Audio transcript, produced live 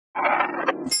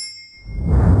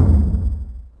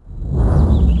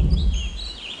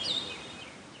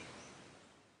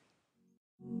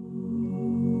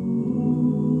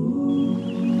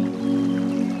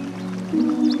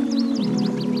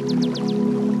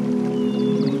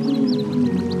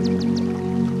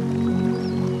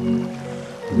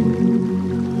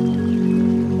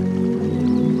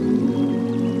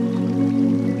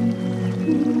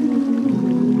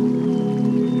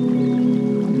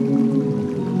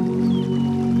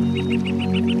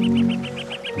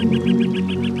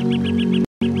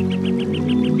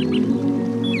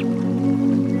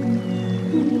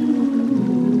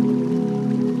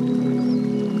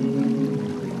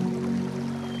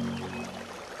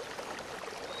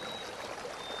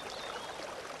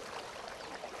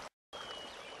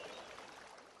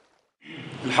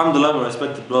Alhamdulillah, my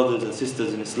respected brothers and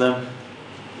sisters in Islam.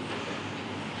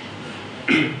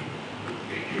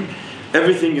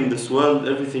 Everything in this world,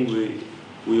 everything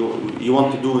you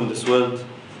want to do in this world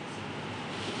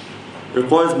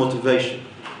requires motivation.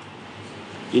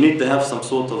 You need to have some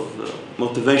sort of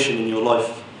motivation in your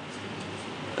life,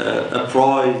 a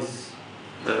prize,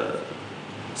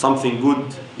 something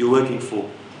good you're working for,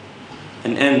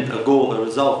 an end, a goal, a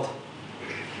result.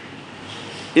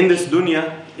 In this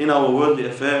dunya, in our worldly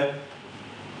affair,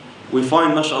 we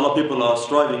find, mashallah, people are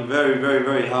striving very, very,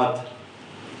 very hard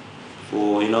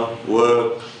for,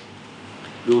 work,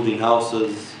 building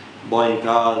houses, buying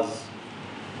cars,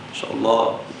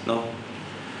 inshallah,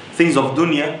 things of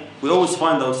dunya. We always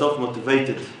find ourselves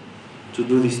motivated to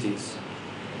do these things.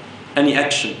 Any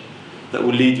action that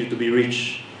will lead you to be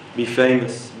rich, be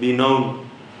famous, be known.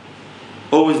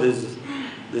 Always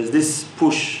there's this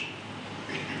push,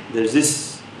 there's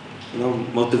this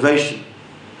motivation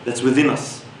that's within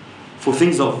us for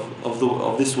things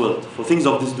of this world, for things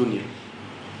of this dunya.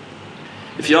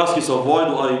 If you ask yourself, why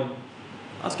do I,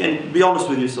 be honest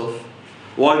with yourself,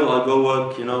 why do I go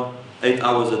work, 8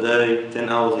 hours a day, 10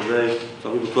 hours a day,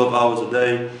 some people 12 hours a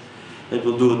day,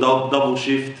 people do a double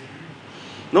shift.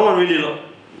 No one really,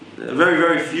 very,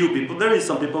 very few people, there is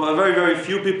some people, but very, very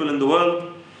few people in the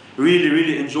world really,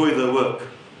 really enjoy their work.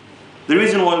 The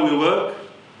reason why we work,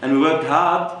 and we work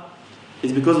hard,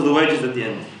 is because of the wages at the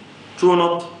end. True or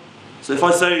not? So if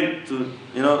I say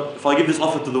if I give this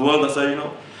offer to the world, I say,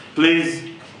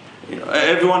 please,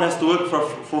 everyone has to work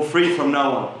for free from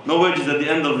now on. No wages at the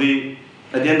end of the week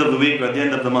or at the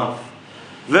end of the month.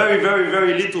 Very, very,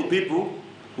 very little people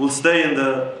will stay in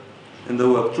the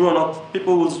work. True or not?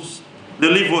 People they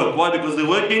leave work. Why? Because they're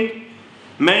working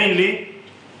mainly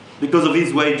because of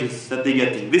these wages that they're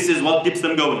getting. This is what keeps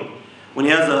them going. When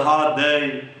he has a hard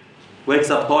day,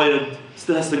 wakes up tired,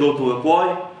 still has to go to work.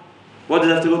 Why? Why does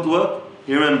he have to go to work?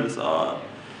 He remembers,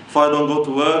 if I don't go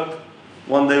to work,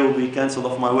 one day will be cancelled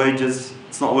off my wages.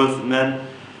 It's not worth it, man.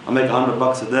 I make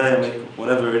 $100 a day, I make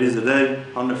whatever it is a day,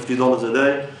 $150 a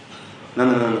day.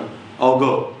 No. I'll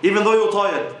go. Even though you're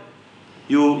tired,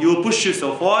 you'll push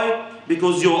yourself. Why?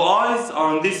 Because your eyes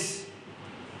are on this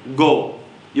goal.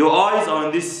 Your eyes are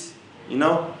on this,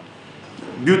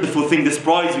 beautiful thing, this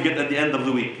prize you get at the end of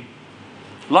the week.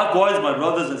 Likewise, my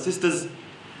brothers and sisters,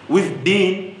 with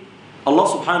deen, Allah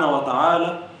subhanahu wa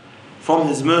ta'ala, from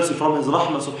His mercy, from His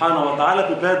rahmah subhanahu wa ta'ala,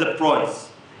 prepared a prize.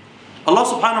 Allah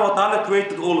subhanahu wa ta'ala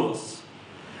created all of us.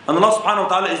 And Allah subhanahu wa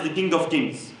ta'ala is the King of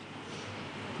Kings.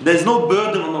 There's no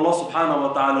burden on Allah subhanahu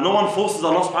wa ta'ala. No one forces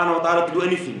Allah subhanahu wa ta'ala to do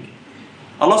anything.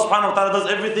 Allah subhanahu wa ta'ala does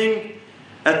everything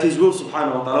at His will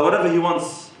subhanahu wa ta'ala. Whatever He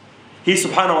wants, He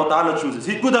subhanahu wa ta'ala chooses.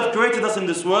 He could have created us in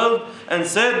this world and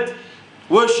said,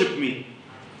 worship me.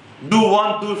 Do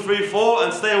 1, 2, 3, 4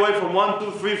 and stay away from 1,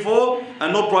 2, 3, 4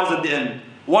 and no prize at the end.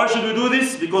 Why should we do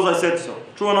this? Because I said so.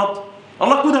 True or not?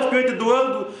 Allah could have created the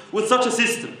world with such a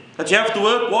system that you have to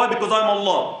work. Why? Because I'm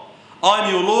Allah.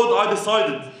 I'm your Lord. I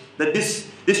decided that this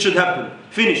should happen.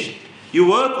 Finished. You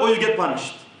work or you get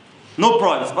punished. No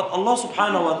prize. But Allah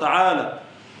subhanahu wa ta'ala,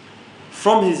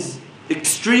 from His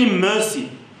extreme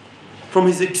mercy, from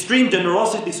His extreme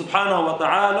generosity subhanahu wa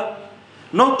ta'ala,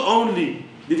 not only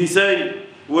did He say,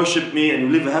 worship me and you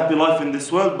live a happy life in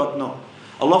this world, but no.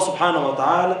 Allah subhanahu wa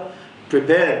ta'ala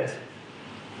prepared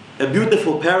a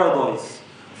beautiful paradise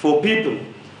for people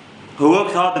who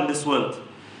work hard in this world.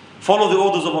 Follow the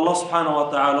orders of Allah subhanahu wa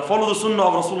ta'ala. Follow the sunnah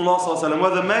of Rasulullah sallallahu alaihi wasallam,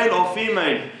 whether male or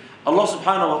female. Allah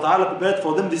subhanahu wa ta'ala prepared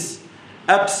for them this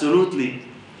absolutely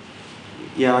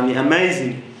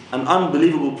amazing and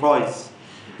unbelievable prize.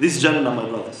 This Jannah, my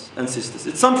brothers and sisters.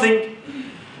 It's something,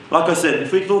 like I said,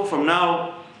 if we talk from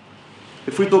now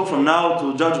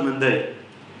to Judgment Day,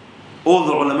 all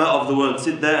the ulama of the world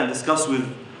sit there and discuss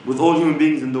with all human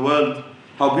beings in the world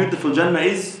how beautiful Jannah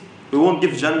is. We won't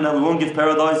give Jannah, we won't give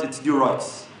paradise its due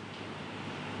rights.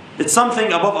 It's something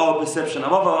above our perception,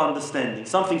 above our understanding.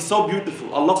 Something so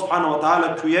beautiful Allah subhanahu wa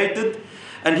ta'ala created,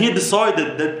 and He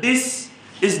decided that this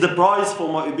is the prize for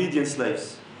my obedient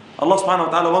slaves. Allah subhanahu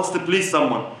wa ta'ala wants to please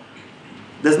someone.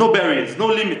 There's no barriers, no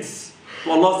limits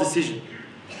to Allah's decision.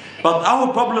 But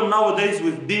our problem nowadays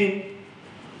with deen,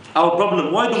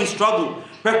 why do we struggle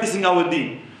practicing our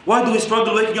deen? Why do we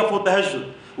struggle waking up for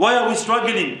tahajjud? Why are we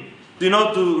struggling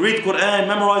to read Quran,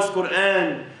 memorize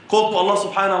Quran, call to Allah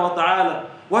subhanahu wa ta'ala?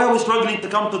 Why are we struggling to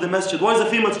come to the masjid? Why is the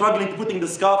female struggling to putting the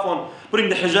scarf on, putting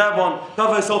the hijab on,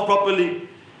 cover herself properly?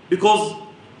 Because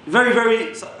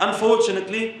very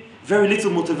unfortunately, very little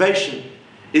motivation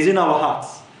is in our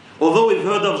hearts. Although we've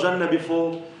heard of Jannah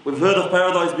before, we've heard of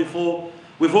paradise before,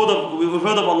 we've heard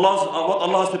of Allah, what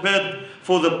Allah has prepared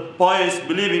for the pious,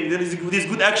 believing these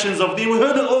good actions of deen. We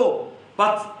heard it all.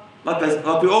 But like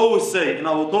we always say in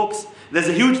our talks, there's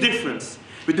a huge difference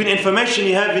between information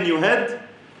you have in your head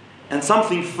and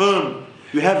something firm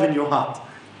you have in your heart.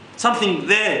 Something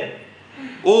there,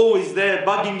 always there,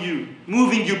 bugging you,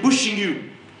 moving you, pushing you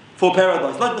for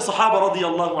paradise. Like the Sahaba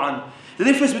radiallahu anhu. The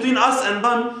difference between us and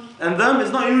them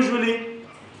is not usually,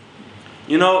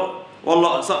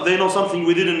 wallah, they know something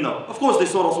we didn't know. Of course they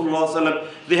saw Rasulullah sallallahu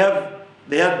alaihi wasallam.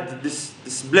 They had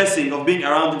this blessing of being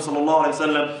around him sallallahu alaihi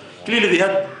wasallam. Clearly they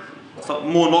had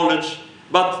more knowledge.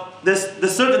 But there's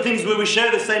certain things where we share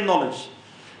the same knowledge.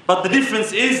 But the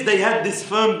difference is they had this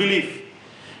firm belief.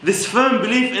 This firm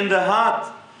belief in their heart.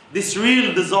 This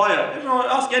real desire.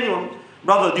 Ask anyone,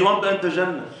 brother, do you want to enter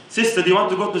Jannah? Sister, do you want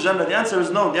to go to Jannah? The answer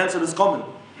is no. The answer is common.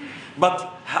 But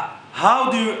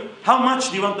how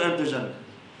much do you want to enter Jannah?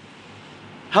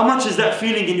 How much is that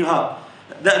feeling in your heart?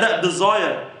 That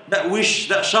desire, that wish,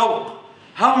 that shawq.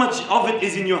 How much of it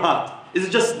is in your heart? Is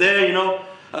it just there,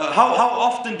 How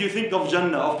often do you think of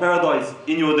Jannah, of paradise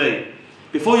in your day?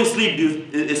 Before you sleep,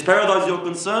 is paradise your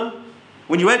concern?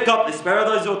 When you wake up, is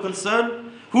paradise your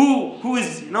concern? Who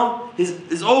is,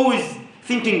 is always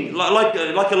thinking like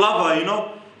a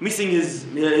lover, missing his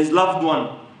loved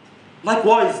one.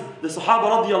 Likewise, the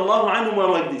Sahaba radiallahu anhum were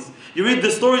like this. You read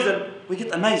the stories and we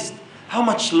get amazed how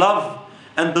much love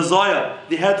and desire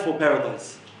they had for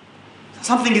paradise.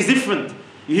 Something is different.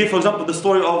 You hear, for example, the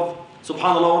story of,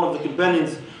 subhanAllah, one of the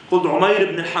companions called Umayr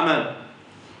ibn al-Hamam.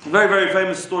 A very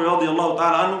famous story, radiallahu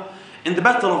ta'ala anhu. In the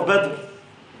battle of Badr,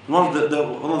 one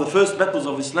of the first battles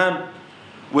of Islam,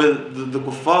 where the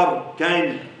kuffar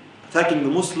came attacking the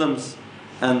Muslims,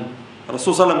 and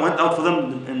Rasulullah went out for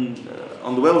them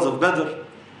on the wells of Badr,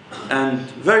 and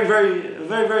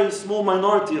very small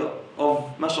minority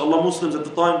of, mashallah, Muslims at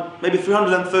the time, maybe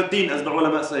 313 as the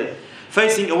ulama say,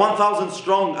 facing a 1,000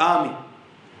 strong army,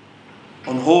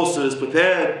 on horses,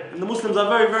 prepared, and the Muslims are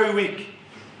very weak.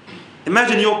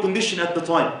 Imagine your condition at the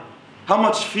time, how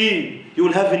much fear you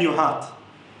will have in your heart.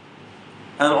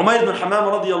 And Umayr ibn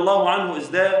Hamam radiallahu anhu is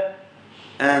there,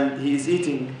 and he is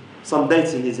eating some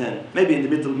dates in his hand, maybe in the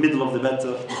middle of the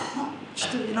battle,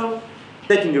 just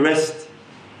taking a rest,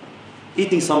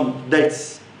 eating some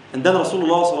dates. And then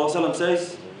Rasulullah sallallahu alaihi wasallam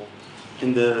says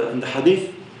in the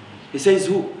hadith, he says,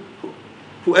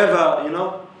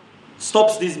 whoever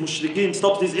stops these mushrikeen,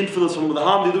 stops these infidels from the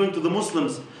harm they're doing to the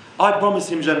Muslims, I promise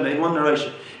him Jannah, in one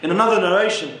narration. In another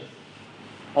narration,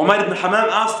 Umayr ibn Hamam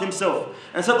asked himself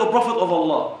and said, O Prophet of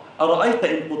Allah, أَرَأَيْتَ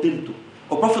إِن قُتِلْتُ,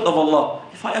 O Prophet of Allah,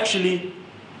 if I actually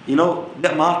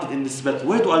get martyred in this battle,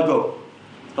 where do I go?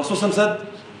 Rasulullah said,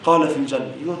 قَالَ فِي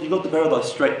الْجَنَّةِ, you go to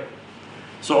paradise straight.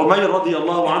 So Umayr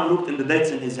radiallahu anhu looked in the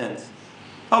dates in his hands.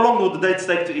 How long would the dates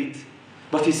take to eat?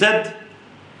 But he said,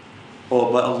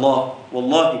 oh, by Allah,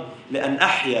 Wallahi, لأن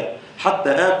أحيا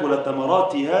حتى آكل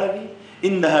تمراتي هذه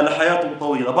إنها لحياة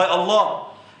طويلة. By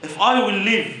Allah, if I will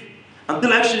live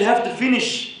until I actually have to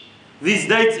finish these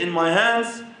dates in my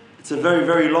hands, it's a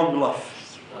very long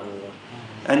life.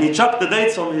 And he chucked the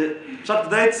dates,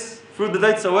 threw the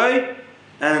dates away,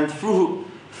 and threw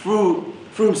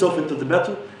himself into the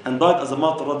battle and died as a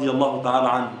martyr radiallahu ta'ala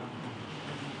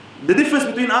anhu. The difference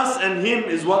between us and him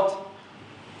is what?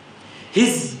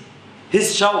 His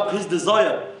shawq, his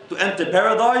desire to enter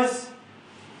paradise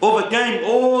overcame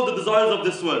all the desires of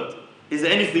this world. Is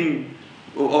there anything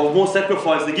of more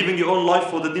sacrifice than giving your own life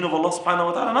for the deen of Allah subhanahu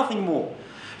wa ta'ala? Nothing more.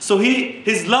 So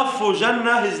his love for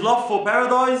Jannah, his love for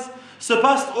paradise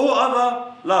surpassed all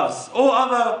other loves, all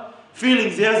other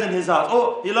feelings he has in his heart.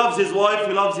 Oh, he loves his wife,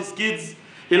 he loves his kids,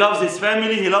 he loves his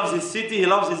family, he loves his city, he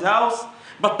loves his house.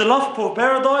 But the love for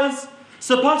paradise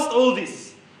surpassed all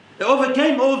this. It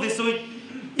overcame all this. So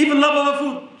even love of the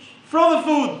food. Throw the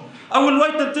food. I will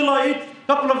wait until I eat a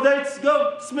couple of dates.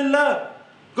 Go, Bismillah.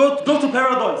 Go to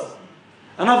paradise.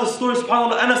 Another story,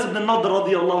 subhanAllah, Anas ibn Nadr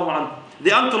radiallahu anhu,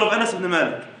 the uncle of Anas ibn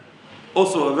Malik.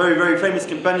 Also a very famous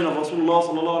companion of Rasulullah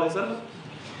sallallahu alayhi wa sallam.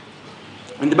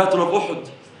 In the battle of Uhud,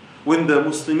 when the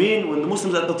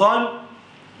Muslims at the time,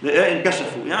 they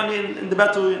inkashafu. In the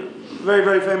battle,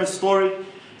 very famous story.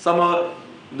 The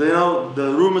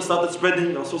rumors started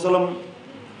spreading. Rasulullah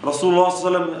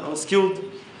was killed.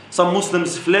 Some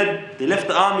Muslims fled. They left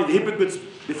the army. The hypocrites,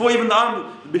 before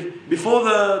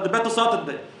the battle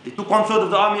started, they took 1/3 of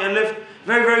the army and left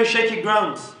very shaky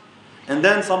grounds. And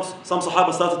then some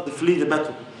Sahaba started to flee the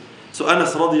battle. So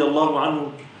Anas radiallahu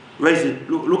anhu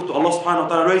looked to Allah subhanahu wa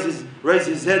ta'ala, raised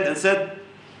his head and said,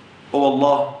 Oh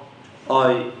Allah,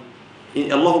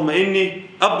 Allahumma inni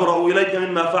abra'u ilayka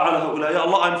mimma fa'ala ha'ula. Ya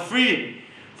Allah, I'm free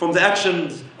from the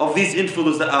actions of these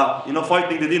infidels that are,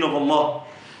 fighting the deen of Allah.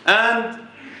 And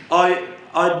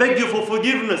I beg you for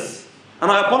forgiveness.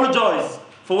 And I apologize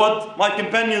for what my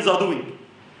companions are doing.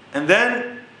 And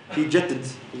then he jetted,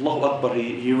 Allahu Akbar,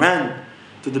 he ran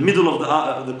to the middle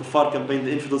of the kuffar campaign,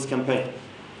 the infidels campaign.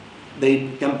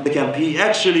 The camp. He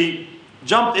actually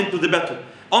jumped into the battle.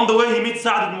 On the way he meets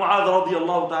Sa'd ibn Mu'adh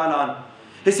radiyallahu ta'ala anhu.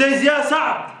 He says, Ya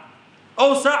Sa'd,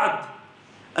 oh Sa'd,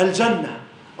 al-Jannah,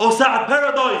 oh Sa'd,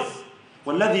 paradise.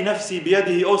 وَالَّذِي نَفْسِي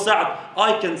بِيَدِهِ, oh Sa'd,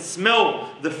 I can smell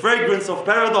the fragrance of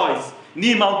paradise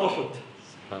near Mount Uhud.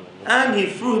 And he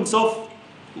threw himself,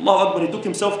 Allahu Akbar, he took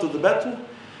himself to the battle.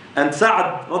 And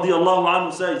Sa'd radiyallahu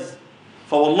anhu says,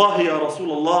 فَوَاللَّهِ يَا رَسُولَ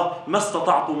اللَّهِ مَا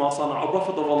اسْتَطَعْتُ مَا صَنَعَ. O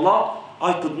Prophet of Allah,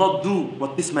 I could not do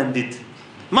what this man did.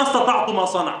 مَا اسْتَطَعْتُ مَا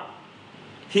صَنَعَ.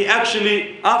 He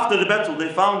actually, after the battle, they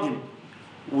found him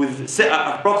with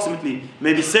approximately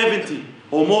maybe 70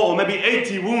 or more, or maybe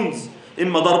 80 wounds.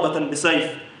 إِمَّا ضَرْبَةً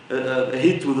بِسَيْفٍ, a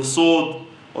hit with a sword,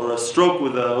 or a stroke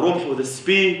with a rumh, with a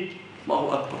spear.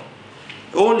 Allahu Akbar.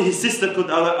 Only his sister could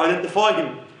identify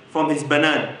him from his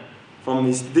banan, from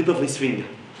his tip of his finger.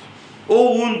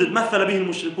 All wounded. مثل به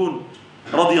المشركون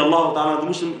رضي الله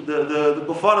تعالى. The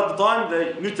kuffar at the time,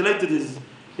 they mutilated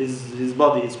his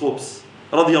body, his corpse.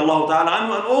 رضي الله تعالى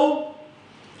عنه. And all,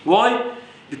 why?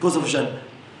 Because of Jannah,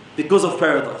 because of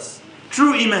paradise.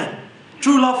 True iman,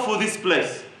 true love for this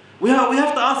place. We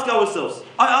have to ask ourselves.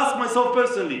 I ask myself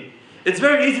personally. It's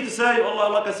very easy to say,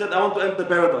 Allah, like I said, I want to enter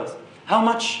paradise. How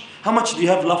much do you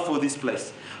have love for this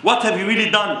place? What have you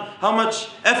really done? How much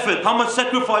effort, how much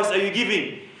sacrifice are you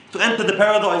giving to enter the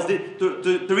paradise,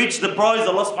 to reach the prize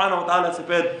Allah subhanahu wa ta'ala has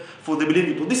prepared for the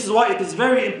believing people? This is why it is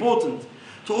very important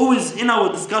to always, in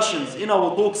our discussions, in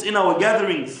our talks, in our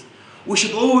gatherings, we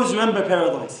should always remember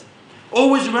paradise.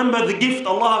 Always remember the gift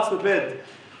Allah has prepared.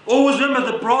 Always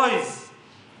remember the prize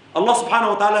Allah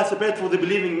subhanahu wa ta'ala has prepared for the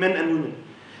believing men and women.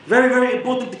 Very, very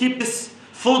important to keep this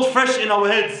thought fresh in our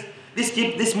heads. This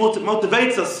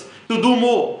motivates us to do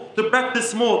more, to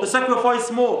practice more, to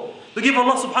sacrifice more, to give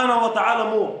Allah subhanahu wa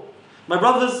ta'ala more. My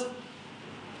brothers,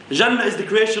 Jannah is the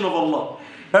creation of Allah.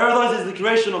 Paradise is the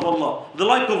creation of Allah, the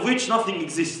like of which nothing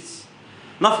exists.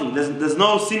 Nothing. There's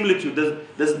no similitude.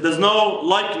 There's no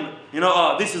like,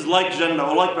 this is like Jannah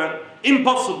or like paradise.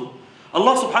 Impossible.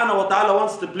 Allah subhanahu wa ta'ala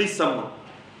wants to please someone.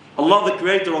 Allah, the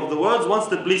creator of the worlds, wants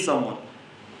to please someone.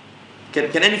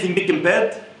 Can anything be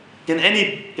compared? Can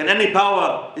any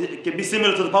power can be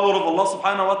similar to the power of Allah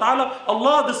subhanahu wa ta'ala?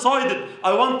 Allah decided,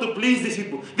 I want to please these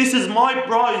people. This is my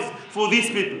prize for these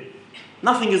people.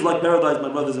 Nothing is like paradise, my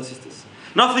brothers and sisters.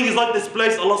 Nothing is like this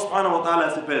place Allah subhanahu wa ta'ala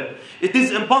has prepared. It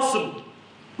is impossible.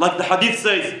 Like the hadith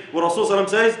says, where Rasulullah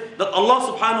says, that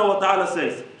Allah subhanahu wa ta'ala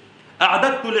says,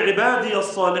 أَعْدَدْتُ لِعِبَادِيَ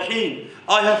الصَّالِحِينَ,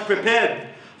 I have prepared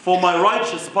for my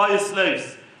righteous, pious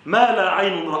slaves, مَا لَا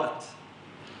عَيْنٌ رَأَتْ,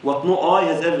 what no eye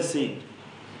has ever seen.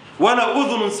 وَلَا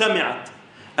أُذُنٌ سَمِعَتْ,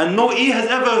 and no ear has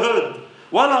ever heard.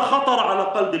 وَلَا خَطَرَ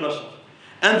عَلَى قَلْبِ بَشَرٍ,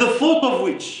 and the thought of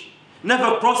which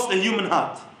never crossed a human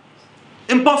heart.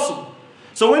 Impossible.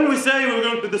 So when we say we're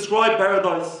going to describe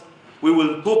paradise, we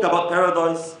will talk about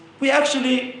paradise, we're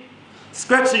actually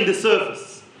scratching the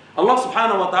surface. Allah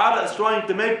subhanahu wa ta'ala is trying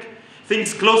to make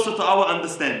things closer to our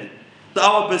understanding, to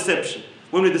our perception.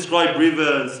 When we describe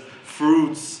rivers,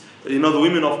 fruits, the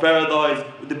women of paradise,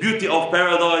 the beauty of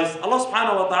paradise, Allah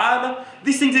subhanahu wa ta'ala,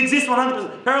 these things exist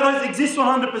 100%. Paradise exists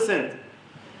 100%.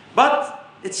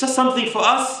 But it's just something for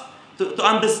us to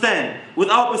understand with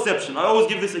our perception. I always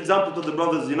give this example to the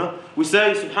brothers, We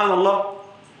say, subhanallah,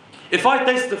 if I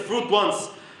taste the fruit once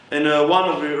in one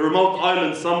of the remote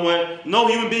islands somewhere, no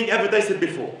human being ever tasted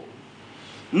before.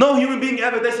 No human being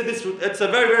ever tasted this fruit. It's a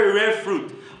very, very rare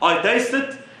fruit. I taste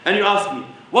it, and you ask me,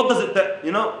 what does it,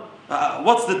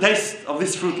 what's the taste of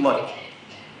this fruit like?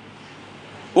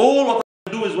 All what I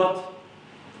can do is what?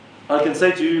 I can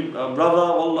say to you,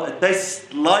 brother, wallah, it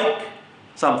tastes like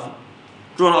something.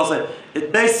 True, I'll say,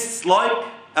 it tastes like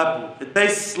apple. It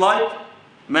tastes like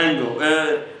mango.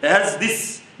 It has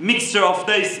this mixture of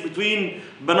taste between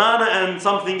banana and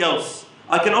something else.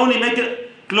 I can only make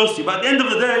it close to you. But at the end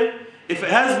of the day, if it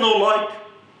has no like,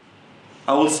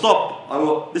 I will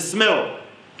stop. The smell.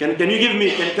 Can you give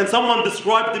me, can someone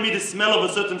describe to me the smell of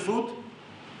a certain food?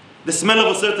 The smell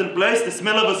of a certain place? The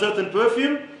smell of a certain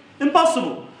perfume?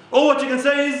 Impossible. All what you can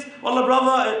say is, wallah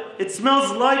brother, it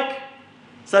smells like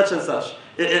such and such.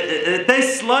 It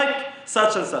tastes like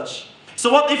such and such.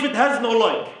 So what if it has no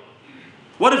like?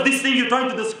 What if this thing you're trying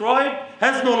to describe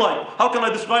has no light? How can I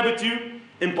describe it to you?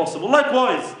 Impossible.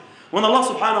 Likewise, when Allah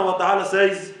subhanahu wa ta'ala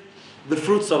says the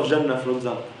fruits of Jannah, for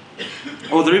example,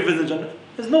 or the rivers in Jannah,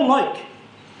 there's no like.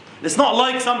 It's not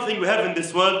like something we have in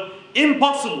this world.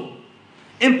 Impossible.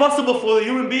 Impossible for a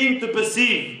human being to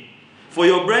perceive, for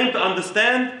your brain to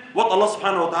understand what Allah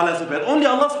subhanahu wa ta'ala has prepared. Only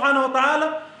Allah subhanahu wa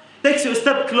ta'ala takes you a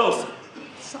step closer.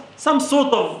 Some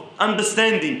sort of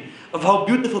understanding of how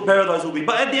beautiful paradise will be.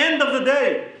 But at the end of the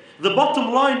day, the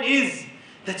bottom line is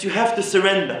that you have to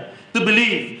surrender, to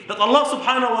believe that Allah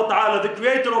subhanahu wa ta'ala, the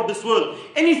creator of this world,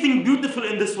 anything beautiful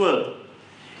in this world,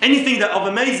 anything that of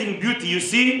amazing beauty you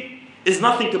see is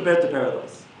nothing compared to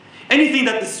paradise. Anything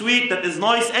that is sweet, that is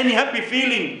nice, any happy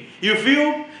feeling you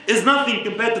feel is nothing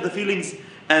compared to the feelings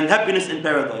and happiness in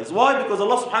paradise. Why? Because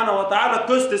Allah subhanahu wa ta'ala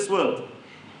cursed this world.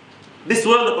 This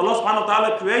world that Allah subhanahu wa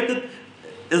ta'ala created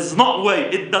is not weigh.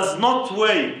 It does not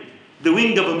weigh the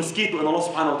wing of a mosquito in Allah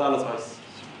subhanahu wa ta'ala's eyes.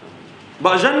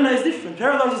 But Jannah is different.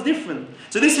 Paradise is different.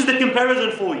 So this is the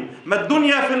comparison for you. ما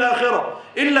الدنيا في الآخرة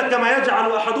إلا كما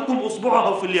يجعل أحدكم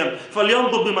أصبعه في اليم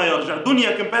فلينظر بما يرجع.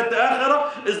 Dunya compared to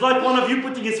Akhirah is like one of you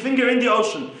putting his finger in the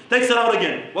ocean. Takes it out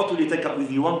again. What will you take up with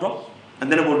you? One drop?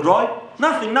 And then it will dry?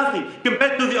 Nothing.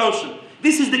 Compared to the ocean.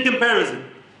 This is the comparison.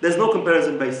 There's no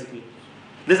comparison basically.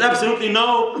 There's absolutely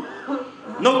no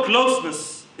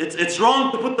closeness. It's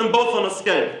wrong to put them both on a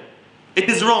scale. It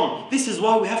is wrong. This is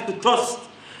why we have to trust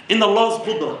in Allah's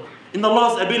qudra, in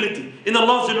Allah's ability, in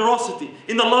Allah's generosity,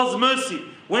 in Allah's mercy.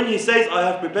 When He says, I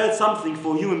have prepared something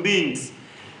for human beings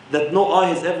that no eye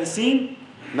has ever seen,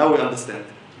 now we understand.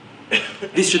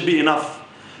 This should be enough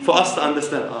for us to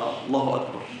understand. Allahu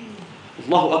Akbar.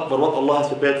 Allahu Akbar, what Allah has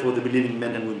prepared for the believing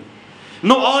men and women.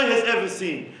 No eye has ever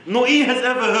seen, no ear has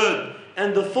ever heard,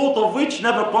 and the thought of which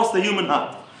never crossed the human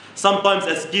heart. Sometimes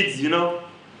as kids,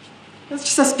 it's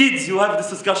just as kids, you have this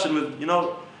discussion with,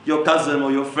 your cousin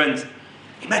or your friends.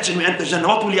 Imagine we enter Jannah,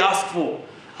 what will you ask for?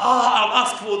 I'll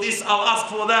ask for this, I'll ask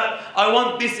for that. I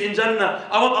want this in Jannah.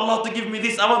 I want Allah to give me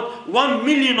this. I want 1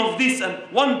 million of this and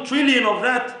 1 trillion of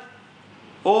that.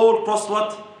 All cross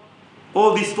what?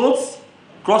 All these thoughts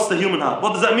cross the human heart.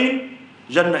 What does that mean?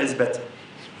 Jannah is better.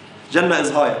 Jannah is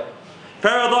higher.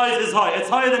 Paradise is high. It's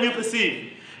higher than you perceive.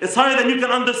 It's higher than you can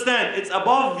understand. It's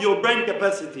above your brain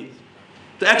capacity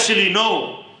to actually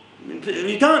know.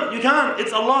 You can't.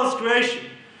 It's Allah's creation.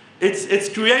 It's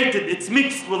created. It's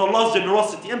mixed with Allah's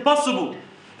generosity. Impossible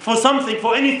for something,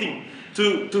 for anything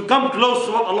to come close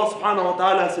to what Allah subhanahu wa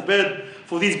ta'ala has prepared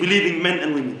for these believing men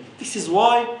and women. This is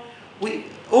why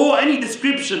any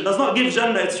description does not give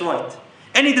Jannah its right.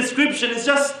 Any description is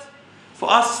just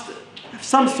for us to have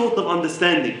some sort of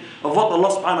understanding of what Allah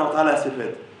subhanahu wa ta'ala has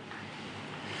prepared.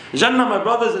 Jannah, my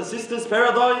brothers and sisters,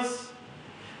 paradise,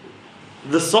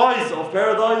 the size of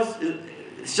paradise,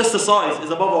 it's just the size, is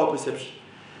above our perception.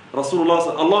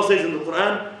 Rasulullah, Allah says in the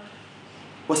Quran,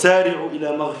 وَسَارِعُوا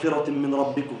إِلَى مَغْفِرَةٍ مِّن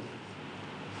رَبِّكُمْ.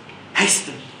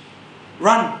 Hasten,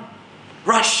 run,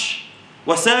 rush.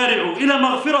 وَسَارِعُوا إِلَى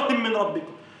مَغْفِرَةٍ مِّن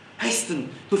رَبِّكُمْ. Hasten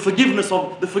to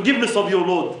the forgiveness of your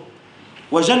Lord.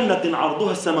 وَجَنَّةٍ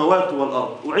عَرْضُهَا السَّمَوَاتُ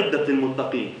وَالْأَرْضُ أُعِدَّتْ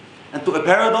لِلْمُتَّقِينَ. And to a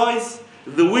paradise,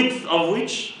 the width of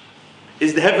which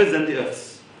is the heavens and the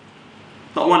earths.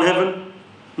 Not one heaven,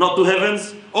 not two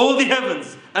heavens, all the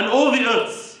heavens and all the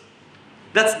earths.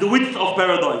 That's the width of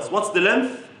paradise. What's the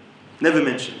length? Never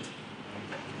mentioned.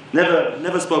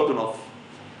 Never spoken of.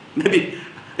 Maybe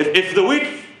if the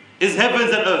width is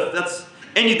heavens and earth, that's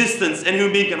any distance any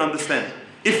human being can understand.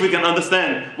 If we can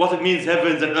understand what it means,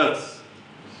 heavens and earths.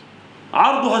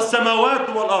 عرضها السماوات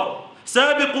والأرض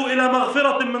سابقوا إلى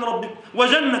مغفرة من ربكم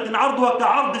وجنة عرضها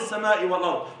كعرض السماء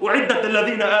والأرض أعدت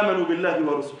الذين آمنوا بالله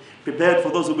ورسله. Prepared for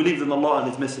those who believe in Allah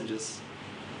and His messengers.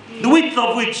 The width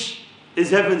of which is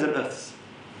heavens and earths.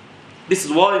 This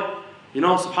is why,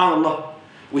 subhanAllah,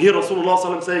 we hear Rasulullah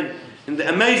ﷺ saying in the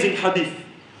amazing hadith,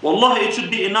 Wallahi, it should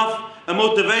be enough, a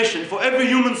motivation for every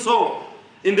human soul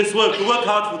in this world to work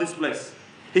hard for this place.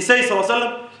 He says,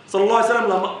 sallallahu alaihi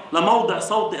wasallam, لَمَوْضِعْ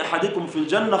صَوْتِ أَحَدِكُمْ فِي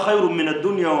الْجَنَّةِ خَيْرٌ مِّنَ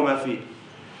الدُّنْيَا وَمَا فِيهِ.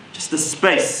 Just the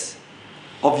space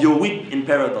of your whip in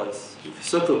paradise.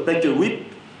 Take your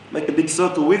whip, make a big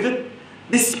circle with it.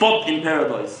 This spot in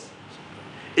paradise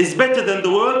is better than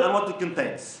the world and what it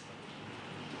contains.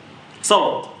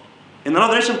 Salt. In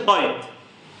another nation, qaid.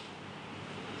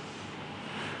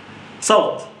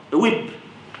 Salt, a whip.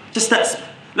 Just that,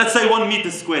 let's say 1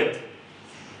 meter squared.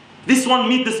 This 1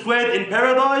 meter squared in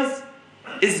paradise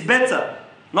is better,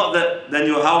 not than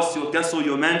your house, your castle,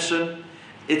 your mansion.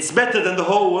 It's better than the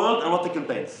whole world and what it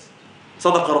contains.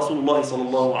 Sadaqa Rasulullah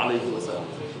sallallahu alayhi wa sallam.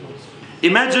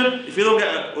 Imagine if you don't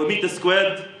get a meter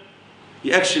squared,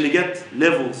 you actually get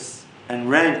levels and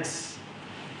ranks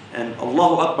and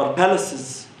Allahu Akbar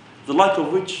palaces, the like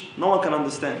of which no one can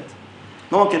understand,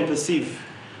 no one can perceive.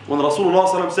 When Rasulullah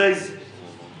ﷺ says,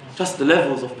 just the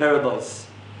levels of paradise,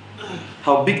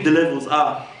 how big the levels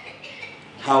are,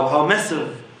 how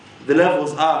massive the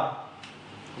levels are.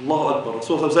 Allahu Akbar.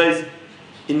 Rasulullah says,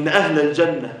 إِنَّ أَهْلَ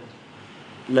الْجَنَّةِ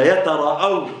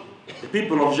لَيَتَرَأَوْا. The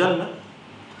people of Jannah,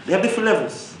 they have different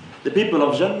levels. The people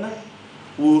of Jannah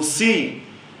will see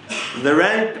the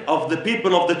rank of the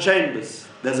people of the chambers.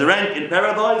 There's a rank in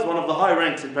paradise, one of the high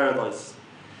ranks in paradise,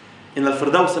 in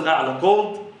Al-Firdaus Al-A'la,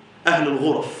 called Ahl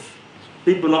Al-Ghuraf,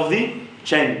 people of the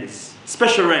chambers.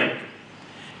 Special rank.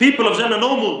 People of Jannah,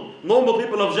 normal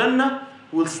people of Jannah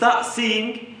will start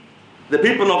seeing the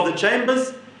people of the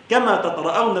chambers كما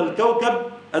تترأون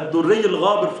الكوكب الدري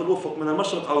الغابر في الأفق من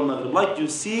المشرق أو المغرب. Like you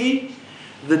see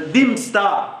the dim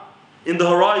star in the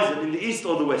horizon, in the east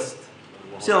or the west.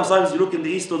 See, sometimes you look in the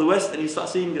east or the west and you start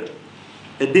seeing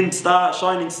a dim star,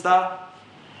 shining star.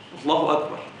 Allahu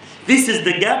Akbar. This is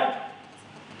the gap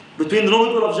between the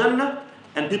people of Jannah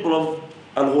and people of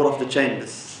Al-Ghuraf, the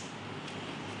chambers.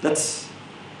 That's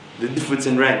the difference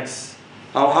in ranks.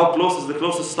 How close is the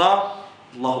closest star?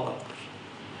 Allahu Akbar.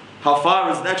 How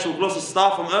far is the actual closest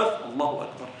star from Earth? Allahu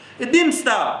Akbar. A dim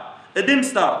star,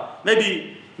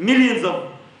 maybe millions of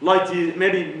light years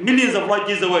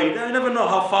away. You never know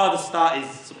how far the star is,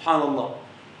 subhanallah.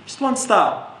 Just one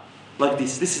star, like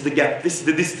this. This is the gap, this is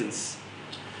the distance.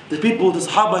 The people, the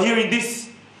Sahaba hearing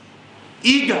this,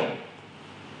 eager,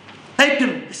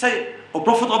 taken, they say, O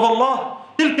Prophet of Allah,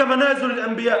 تِلْكَ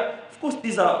مَنَازِلُ الْأَنْبِيَاءِ. Of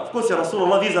course, Ya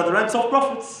Rasulullah, these are the ranks of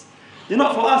prophets. They're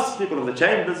not for us, people of the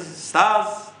chambers,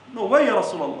 stars. No way, Ya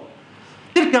Rasulullah.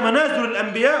 تِلْكَ مَنَازِلُ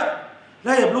الْأَنْبِيَاءِ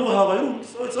لا يبلغها غيرهم.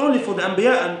 So it's only for the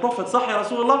Anbiya and Prophets, صح يا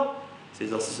رسول الله?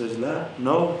 Says, لا,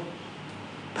 no.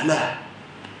 بلى.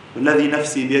 والذي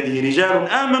نفسي بيده رجال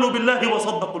آمنوا بالله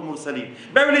وصدقوا المرسلين.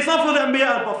 Barely, it's not for the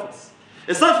Anbiya and Prophets.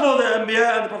 It's not for the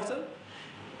Anbiya and the Prophets.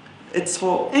 It's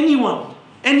for anyone,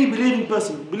 any believing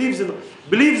person believes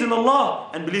in Allah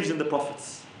and believes in the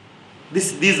Prophets.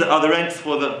 These are the ranks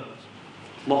for them.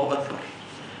 Allahu Akbar.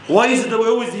 Why is it that we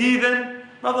always hear them?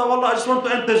 Brother, wallah, I just want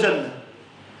to enter Jannah.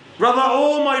 Brother,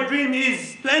 all my dream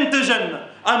is to enter Jannah.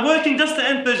 I'm working just to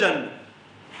enter Jannah.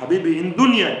 Habibi, in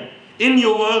dunya, in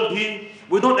your world here,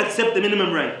 we don't accept the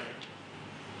minimum rank.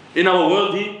 In our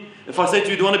world here, if I say to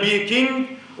you, do you want to be a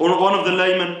king or one of the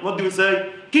laymen? What do we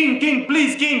say? King,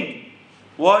 please, king.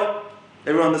 Why?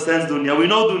 Everyone understands dunya. We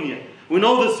know dunya. We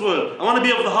know this world. I want to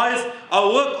be of the highest.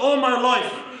 I'll work all my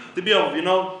life to be of,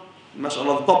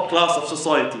 mashallah, the top class of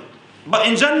society. But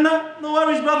in Jannah, no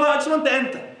worries, brother, I just want to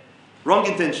enter. Wrong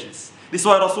intentions. This is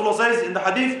why Rasulullah says in the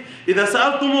hadith, إِذَا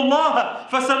سَأَلْتُمُ اللَّهَ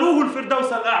فَسَلُوهُ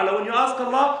الْفِرْدَوْسَ الْأَعْلَى. When you ask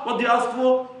Allah, what do you ask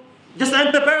for? Just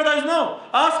enter paradise? No.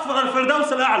 Ask for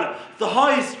Al-Firdaus Al-A'la, the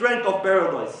highest rank of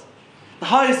paradise. The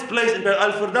highest place in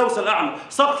paradise, Al-Firdaus Al-A'la.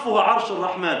 سَقْفُهَا عَرْشُ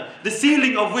الرَّحْمَنِ. The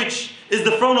ceiling of which is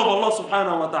the throne of Allah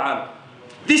subhanahu wa ta'ala.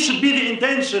 This should be the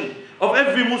intention of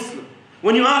every Muslim.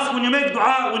 When you ask, when you make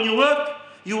dua, when you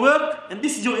work, and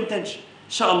this is your intention.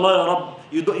 Inshallah, Ya Rabb,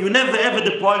 you never ever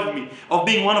deprive me of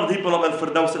being one of the people of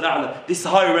Al-Firdaus Al-A'la, this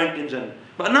high rank in Jannah.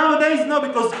 But nowadays, no,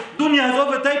 because dunya has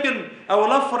overtaken our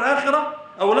love for akhirah,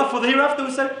 our love for the hereafter,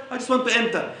 we say, I just want to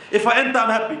enter. If I enter, I'm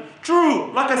happy.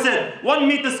 True, like I said, 1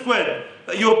 meter squared.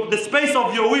 The space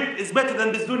of your whip is better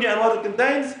than this dunya and what it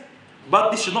contains,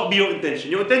 but this should not be your intention.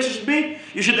 Your intention should be,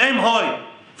 you should aim high,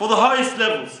 for the highest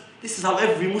levels. This is how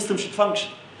every Muslim should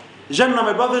function. Jannah,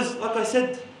 my brothers, like I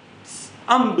said,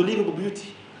 unbelievable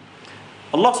beauty.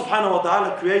 Allah subhanahu wa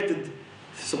ta'ala created,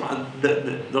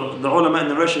 the ulama and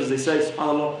narrations, they say,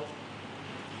 subhanallah,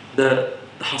 the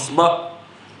hasba,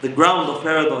 the ground of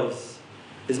paradise,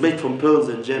 is made from pearls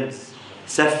and gems,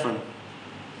 saffron.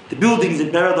 The buildings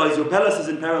in paradise, your palaces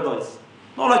in paradise,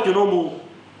 not like your normal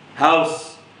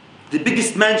house, the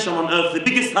biggest mansion on earth, the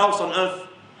biggest house on earth.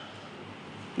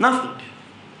 Nothing.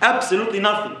 Absolutely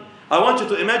nothing. I want you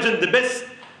to imagine the best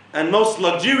and most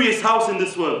luxurious house in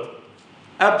this world.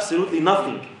 Absolutely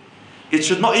nothing. It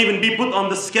should not even be put on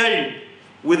the scale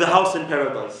with a house in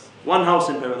paradise. One house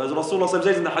in paradise. Rasulullah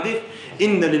says in the hadith,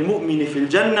 إِنَّ لِلْمُؤْمِنِ فِي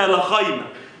الْجَنَّةِ لَخَيْمَةً.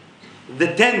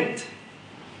 The tent,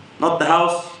 not the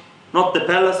house, not the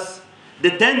palace,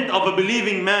 the tent of a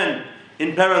believing man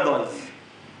in paradise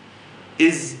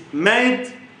is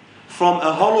made from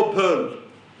a hollow pearl.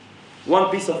 One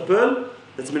piece of pearl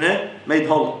that's been made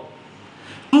hollow.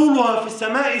 طولها في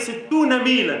السماء 60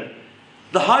 ميلا.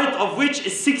 The height of which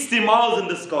is 60 miles in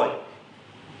the sky.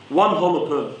 One hollow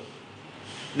pearl.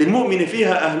 للمؤمن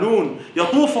فيها أهلون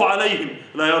يطوف عليهم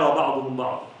لا يرى بعضهم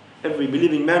بعض. Every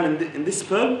believing man in this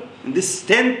pearl, in this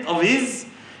tent of his,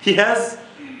 he has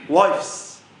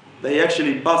wives. that he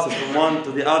actually passes from one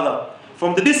to the other.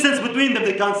 From the distance between them,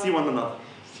 they can't see one another.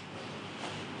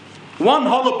 One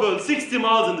hollow pearl, 60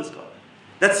 miles in the sky.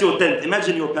 That's your tent.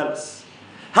 Imagine your palace.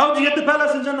 How do you get the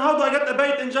palace in Jannah? How do I get a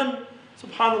bayt in Jannah?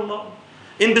 Subhanallah.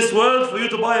 In this world, for you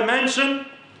to buy a mansion,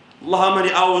 Allah, how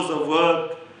many hours of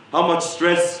work, how much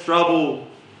stress, trouble,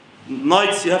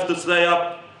 nights you have to stay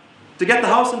up. To get the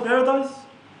house in paradise,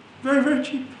 very, very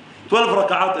cheap. 12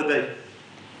 raka'at a day.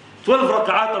 12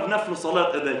 raka'at of nafl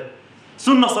salat a day.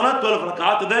 Sunnah salat, 12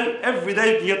 raka'at a day. Every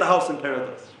day you can get a house in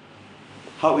paradise.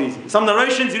 How easy. Some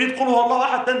narrations, you read Qul Huwa Allahu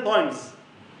Ahad 10 times.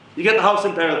 You get a house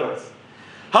in paradise.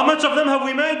 How much of them have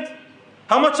we made?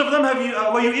 How much of them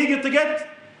were you eager to get?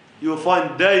 You will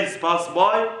find days pass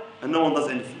by and no one does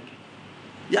anything.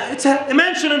 Yeah, it's a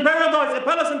mansion in paradise, a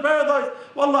palace in paradise.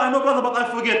 Wallah, I know, brother, but I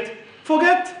forget.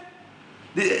 Forget?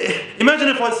 Imagine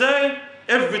if I say,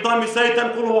 every time you say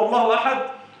 10 Qul Huwa Allahu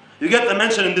Ahad, you get a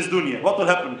mansion in this dunya. What will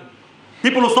happen?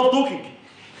 People will stop talking.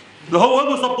 The whole world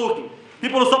will stop talking.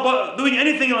 People will stop doing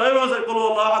anything. Everyone's like, Qul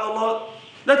Huwa Allahu Ahad, Allah.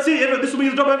 Let's see, this will be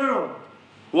the job of everyone.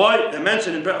 Why? A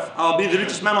mansion in paradise. I'll be the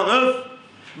richest man on earth.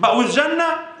 But with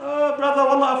Jannah, brother,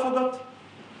 wallah, I forgot.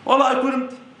 Wallah, I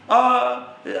couldn't.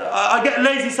 I get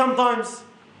lazy sometimes.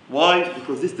 Why?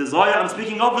 Because this desire I'm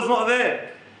speaking of is not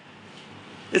there.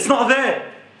 It's not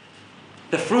there.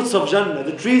 The fruits of Jannah,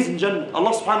 the trees in Jannah.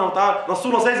 Allah subhanahu wa ta'ala,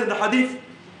 Rasulullah says in the hadith,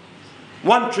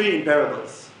 one tree in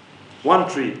paradise. One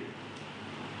tree.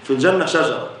 Fil Jannah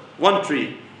shajara. One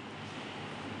tree.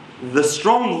 The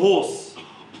strong horse,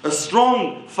 a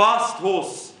strong, fast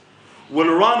horse,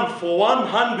 will run for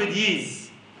 100 years.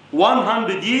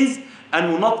 100 years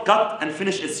and will not cut and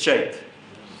finish its shade.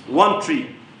 One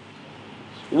tree.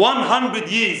 100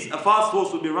 years a fast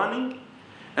horse will be running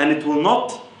and it will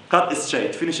not cut its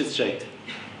shade, finish its shade.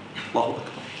 Allahu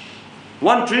Akbar.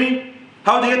 One tree.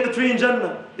 How do you get the tree in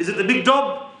Jannah? Is it a big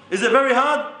job? Is it very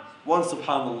hard? One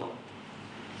subhanallah.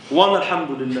 One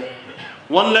alhamdulillah.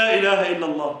 One la ilaha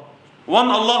illallah. One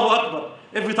Allahu Akbar.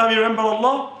 Every time you remember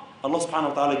Allah, Allah subhanahu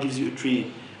wa ta'ala gives you a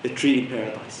tree in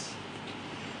paradise.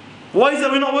 Why is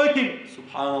it we're not working?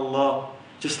 Subhanallah.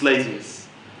 Just laziness.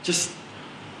 Just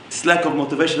this lack of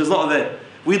motivation is not there.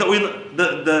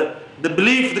 The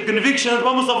belief, the conviction, the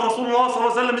promise of Rasulullah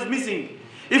sallallahu alaihi wasallam is missing.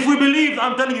 If we believe,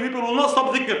 I'm telling you, people will not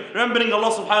stop dhikr, remembering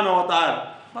Allah subhanahu wa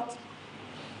ta'ala. But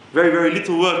very, very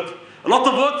little work. A lot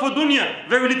of work for dunya,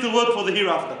 very little work for the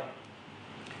hereafter.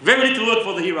 Very little work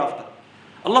for the hereafter.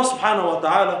 Allah subhanahu wa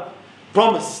ta'ala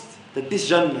promised that this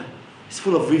Jannah is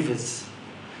full of rivers,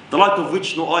 the like of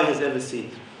which no eye has ever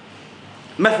seen.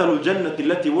 مثل الجنة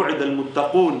التي وعد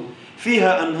المتقون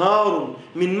فيها أنهار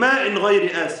من ماء غير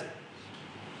آسن.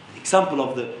 Example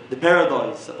of the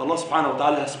paradise that Allah subhanahu wa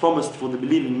ta'ala has promised for the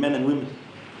believing men and women.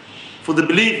 For the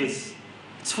believers,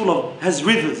 it's full of, has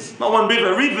rivers, not one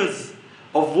river, rivers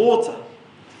of water.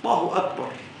 Allahu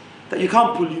Akbar. That you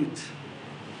can't pollute.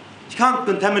 You can't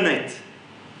contaminate.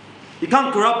 You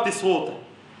can't corrupt this water.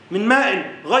 من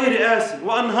ماء غير آسن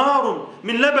وأنهار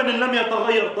من لبن لم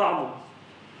يتغير طعمه.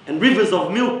 And rivers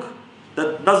of milk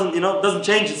that doesn't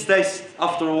change its taste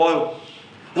after a while.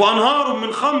 وأنهار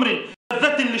من خمر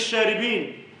لذة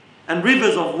للشاربين. And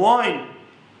rivers of wine,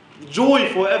 joy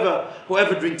for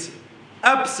whoever drinks it.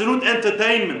 Absolute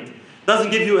entertainment.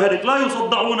 Doesn't give you a headache. لا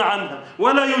يصدعون عنها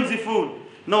ولا ينزفون.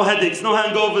 No headaches, no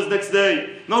hangovers next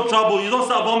day, no trouble. You don't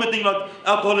start vomiting like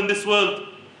alcohol in this world.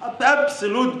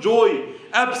 Absolute joy,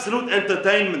 absolute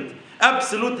entertainment,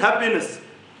 absolute happiness.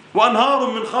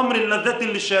 وأنهار من خمر لذة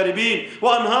للشاربين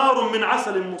وأنهار من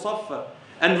عسل مصفى.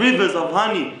 And rivers of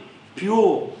honey,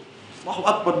 pure. Allahu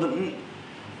Akbar.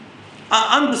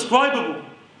 Undescribable.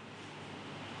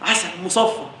 عسل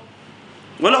مصفى.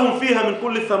 ولهم فيها من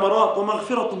كل الثمرات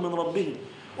ومغفرة من ربهم.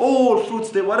 All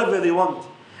fruits, whatever they want.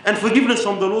 And forgiveness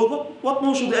from the Lord. What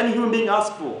more should any human being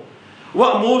ask for?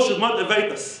 What more should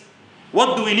motivate us?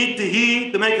 What do we need to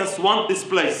hear to make us want this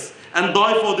place and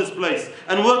die for this place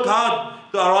and work hard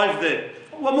to arrive there?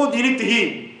 What more do you need to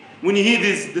hear when you hear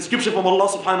this description from Allah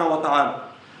subhanahu wa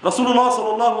ta'ala? Rasulullah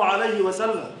sallallahu alayhi wa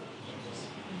sallam,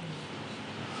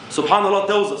 subhanallah,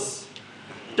 tells us,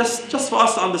 just for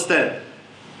us to understand,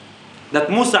 that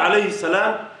Musa alayhi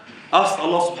salam asked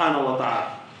Allah subhanahu wa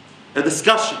ta'ala a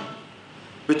discussion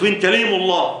between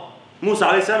Kalimullah. Musa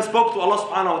alayhi salam spoke to Allah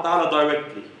subhanahu wa ta'ala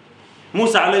directly.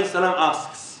 Musa alayhi salam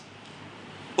asks,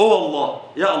 Oh Allah,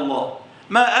 Ya Allah,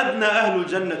 ما أدنى أهل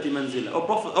الجنة منزلة. Oh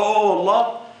Prophet, oh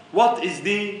Allah, what is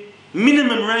the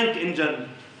minimum rank in Jannah?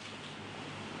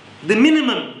 The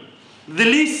minimum, the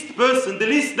least person, the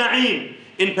least na'im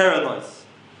in paradise.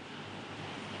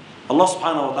 Allah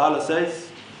subhanahu wa ta'ala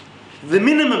says, the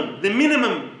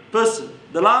minimum person,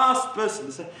 the last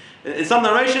person, In some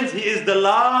narrations, he is the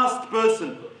last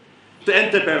person to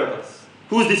enter paradise.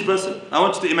 Who is this person? I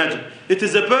want you to imagine. It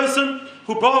is a person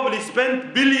who probably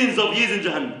spent billions of years in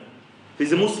Jannah.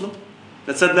 He's a Muslim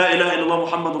that said La ilaha illallah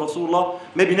Muhammad Rasulullah.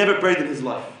 Maybe never prayed in his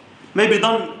life. Maybe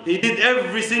he did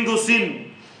every single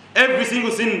sin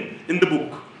in the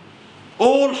book.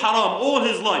 All haram, all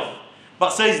his life.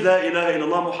 But says La ilaha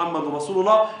illallah Muhammad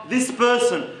Rasulullah. This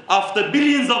person, after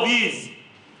billions of years,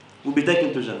 will be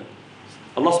taken to Jannah.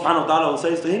 Allah subhanahu wa ta'ala will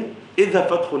say to him, إِذَا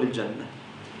فَدْخُلِ الْجَنَّةِ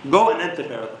Go and enter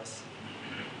paradise.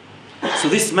 So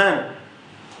this man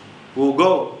will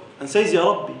go and says, Ya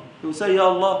Rabbi. He will say, Ya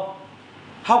Allah,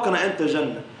 how can I enter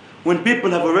Jannah? When people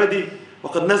have already,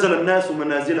 وَقَدْ نَزَلَ النَّاسُ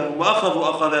مَنَازِلَهُمْ وَأَخَذُوا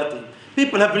أَخَذَاتِهِمْ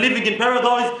People have been living in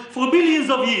paradise for billions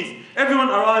of years. Everyone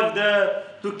arrived there,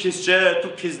 took his share,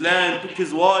 took his land, took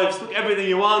his wives, took everything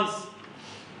he wants.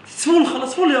 It's full,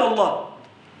 khalas, full, Ya Allah.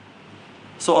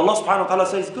 So Allah subhanahu wa ta'ala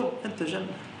says, go, enter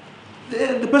Jannah.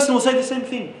 The person will say the same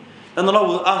thing. Then Allah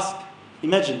will ask,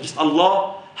 imagine, just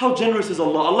Allah, how generous is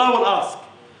Allah? Allah will ask,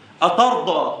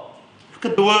 Atarda. Look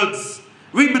at the words.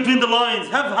 Read between the lines.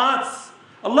 Have hearts.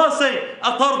 Allah say,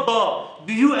 Atarda.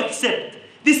 Do you accept?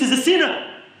 This is a sinner.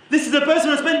 This is a person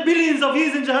who spent billions of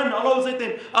years in Jahannam. Allah will say to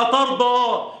him,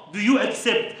 Atarda. Do you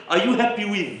accept? Are you happy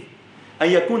with? أن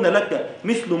يكون لك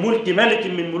مثل ملك ملك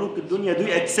من ملوك الدنيا. Do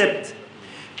you accept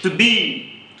to be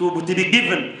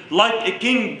given like a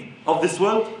king of this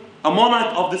world, a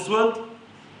monarch of this world?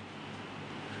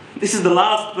 This is the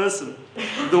last person,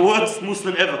 the worst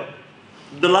Muslim ever,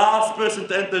 the last person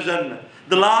to enter Jannah,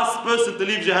 the last person to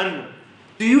leave Jahannam.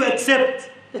 Do you accept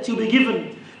that you'll be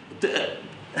given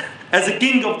as a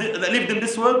king that lived in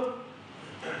this world?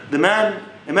 The man,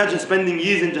 imagine spending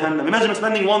years in Jahannam. Imagine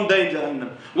spending one day in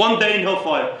Jahannam, one day in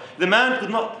hellfire. The man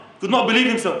could not believe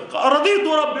himself. رَضِيتُ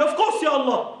رَبِّي. Of course, Ya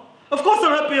Allah. Of course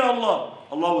I'm happy, Ya Allah.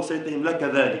 Allah will say to him, لَكَ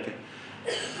ذَلِكَ.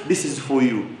 This is for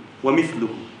you. وَمِثْلُهُ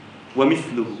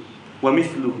وَمِثْلُهُ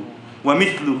وَمِثْلُهُ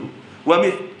وَمِثْلُهُ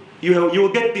وَمِثْلُهُ. You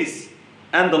will get this,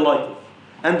 and the like of,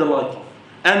 and the like of,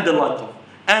 and the like of,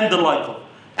 and the like of,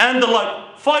 and the like.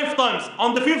 5 times.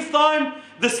 On the 5th time,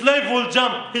 the slave will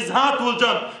jump. His heart will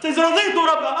jump. Says, رَضِيتُ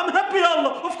رَبِّي. I'm happy, Ya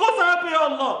Allah. Of course I'm happy, Ya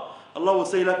Allah. Allah will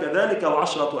say, لَكَ ذَلِكَ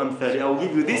وَعَشْرَةُ أَمْثَالِ. I will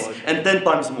give you this and 10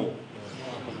 times more.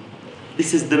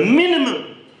 This is the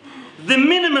minimum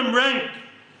rank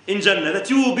in Jannah, that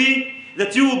you will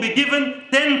be given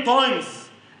 10 times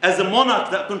as a monarch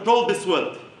that controlled this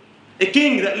world. A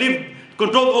king that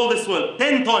controlled all this world.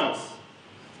 10 times.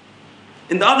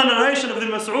 In the other narration of Ibn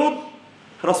Mas'ud,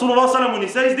 Rasulullah sallam, when he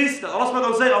says this, Allah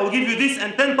will say, I will give you this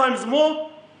and 10 times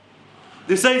more.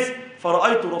 He says,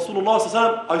 فَرَأَيْتُ Rasulullah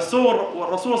sallam, I saw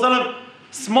Rasulullah sallam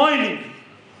smiling,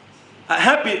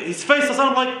 happy, his face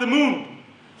sallam, like the moon.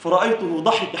 فَرَأَيْتُهُ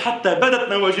ضَحِكَ حَتَّى بَدَتْ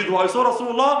نَوَاجِدُهُ. I saw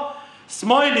Rasulullah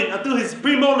smiling until his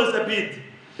premolars appeared.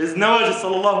 His nawajid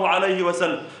sallallahu alayhi wa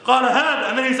sallam. قال هذا,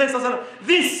 and then he says,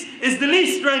 this is the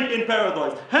least rank in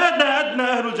paradise. هذا أدنى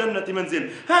أهل الجنة منزل.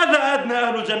 هذا أدنى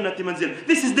أهل الجنة منزل.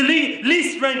 This is the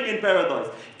least rank in paradise.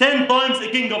 10 times a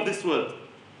king of this world.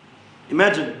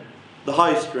 Imagine the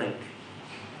highest rank.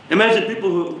 Imagine people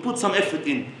who put some effort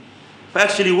in, who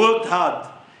actually worked hard,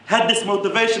 had this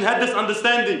motivation, had this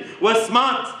understanding, were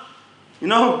smart,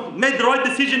 made the right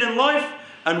decision in life,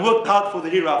 and worked hard for the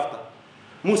hereafter.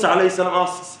 Musa alayhi salam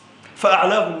asks,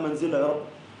 فَأَعْلَاهُمْ مَنْزِلًا يَا رَبِّ.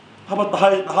 How about the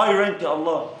high rank, Ya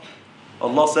Allah?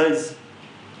 Allah says,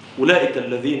 أُولَٰئِكَ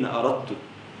الَّذِينَ أَرَدْتُ.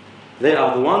 They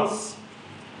are the ones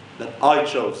that I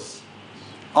chose.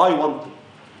 I wanted.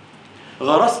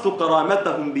 غَرَسْتُ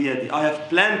كَرَامَتَهُمْ بِيَدِي. I have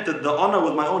planted the honor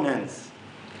with my own hands.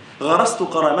 غَرَسْتُ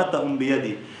كَرَامَتَهُمْ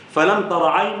بِيَدِي. فَلَمْ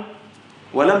تَرَ عَيْنٌ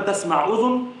وَلَمْ تَسْمَعْ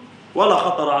أُذُنٌ وَلَا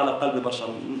خَطَرَ عَلَى قَلْبِ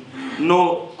بَشَرٍ.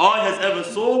 No eye has ever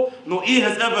saw, no ear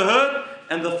has ever heard,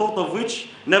 and the thought of which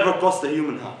never crossed the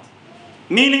human heart.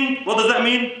 Meaning, what does that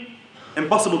mean?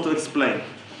 Impossible to explain.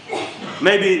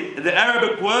 Maybe the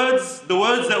Arabic words, the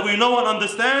words that we know and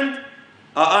understand,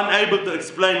 are unable to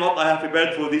explain what I have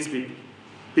prepared for these people.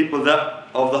 People that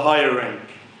of the higher rank.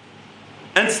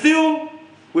 And still,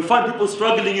 we find people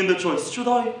struggling in the choice. Should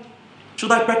I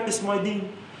practice my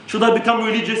deen? Should I become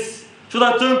religious? Should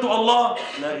I turn to Allah?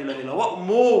 La ilaha illallah. What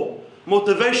more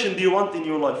motivation do you want in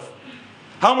your life?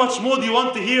 How much more do you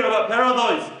want to hear about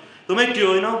paradise? To make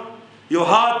you, your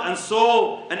heart and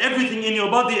soul and everything in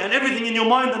your body and everything in your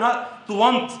mind and heart to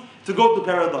want to go to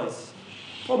paradise.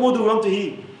 What more do you want to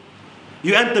hear?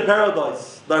 You enter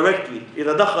paradise directly.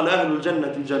 إِذَا دَخَلَ أَهْلُ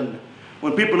الْجَنَّةِ الْجَنَّةِ.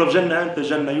 When people of Jannah enter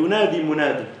Jannah, يُنَادِي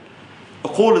مُنَادٍ. A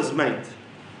call is made.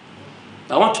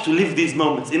 I want you to live these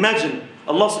moments. Imagine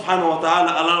Allah subhanahu wa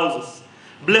ta'ala allows us,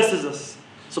 blesses us,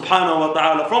 subhanahu wa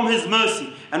ta'ala, from His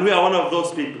mercy. and we are one of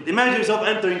those people. Imagine yourself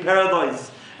entering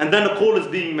paradise and then a call is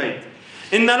being made.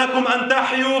 إِنَّ لَكُمْ أَن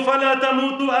تَحْيُوا فَلَا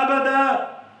تَمُوتُوا أَبَدًا.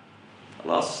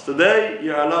 Alas, today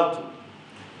you're allowed to.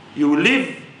 You will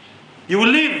live,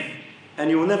 and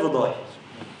you will never die.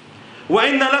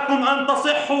 وَإِنَّ لَكُمْ أَن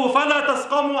تَصِحُّوا فَلَا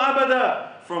تَسْقَمُوا أَبَدًا.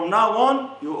 From now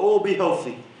on, you'll all be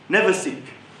healthy, never sick.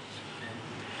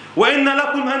 وَإِنَّ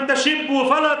لَكُمْ أَن تَشِبُّوا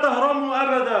فَلَا تَهْرَمُوا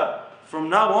أَبَدًا. From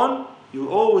now on, you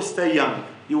will always stay young.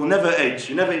 You will never age.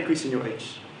 You never increase in your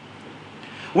age.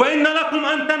 وَإِنَّ لَكُمْ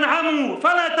أَن تَنْعَمُوا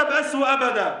فَلَا تَبْأَسُوا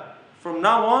أَبَدًا. From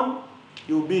now on,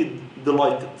 you will be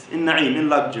delighted, in na'im, in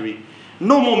luxury.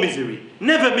 No more misery.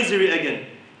 Never misery again.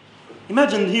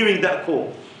 Imagine hearing that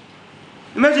call.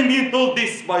 Imagine being told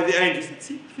this by the angels.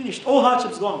 See, finished. All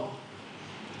hardships gone.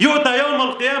 يؤتى يوم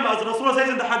القيامة, as Rasulullah says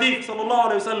in the hadith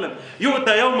sallallahu alayhi wa sallam,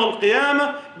 يؤتى يوم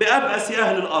القيامة بأبأس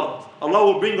أهل الأرض. Allah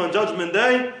will bring on judgment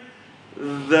day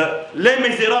the les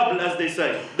misérables, as they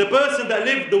say, the person that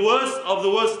lived the worst of the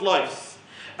worst lives.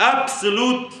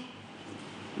 Absolute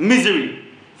misery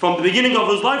from the beginning of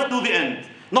his life till the end.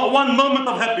 Not one moment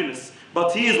of happiness,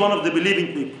 but he is one of the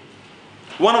believing people,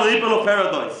 one of the people of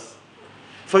paradise.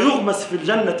 فيغمس في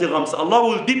الجنة غمس. Allah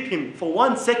will dip him for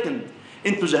 1 second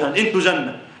into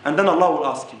Jannah, and then Allah will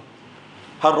ask him,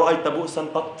 هل رأيت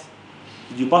بؤسا قط?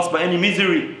 Did you pass by any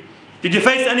misery? Did you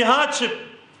face any hardship?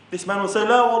 This man will say,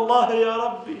 لا والله يا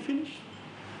ربي. Finish.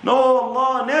 No,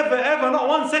 Allah, never ever, not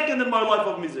 1 second in my life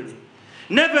of misery.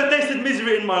 Never tasted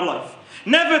misery in my life.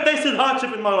 Never tasted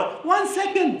hardship in my life. 1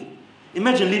 second.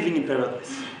 Imagine living in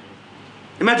paradise.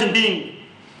 Imagine being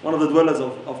one of the dwellers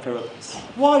of paradise.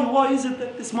 Why is it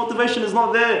that this motivation is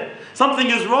not there? Something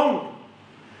is wrong.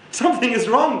 Something is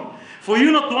wrong. For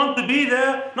you not to want to be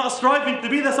there, not striving to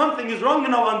be there, something is wrong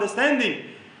in our understanding.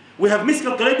 We have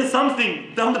miscalculated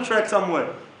something down the track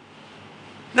somewhere.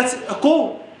 That's a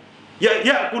call.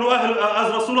 يأكل أهل,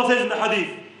 as Rasulullah says in the hadith,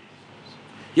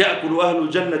 يأكل أهل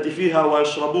الجنة فيها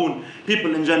ويشربون.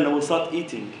 People in Jannah will start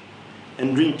eating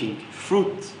and drinking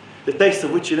fruit, the taste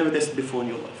of which you never tasted before in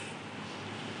your life.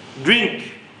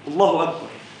 Drink, Allahu Akbar.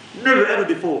 Never ever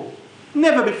before.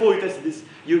 Never before you tasted this.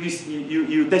 You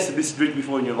tasted this drink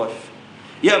before in your life.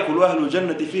 يأكل أهل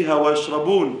الجنة فيها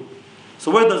ويشربون.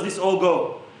 So where does this all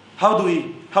go? How do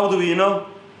we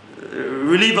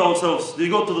relieve ourselves? Do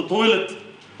you go to the toilet?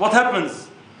 What happens?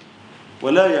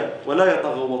 ولا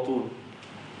يتغوطون.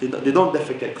 They don't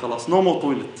defecate. خلاص. No more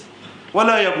toilet.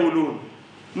 ولا يبولون.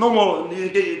 No more,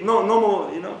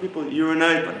 people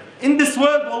urinate. In this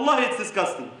world, wallahi, it's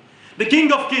disgusting. The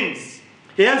King of Kings,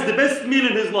 he has the best meal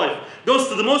in his life, goes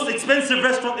to the most expensive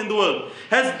restaurant in the world,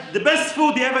 has the best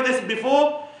food he ever tasted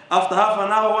before. After half an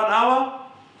hour, 1 hour,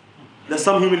 there's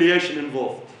some humiliation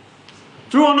involved.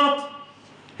 True or not?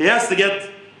 He has to get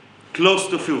close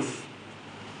to filth.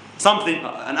 Something,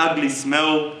 an ugly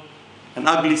smell, an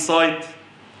ugly sight.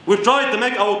 We try to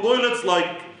make our toilets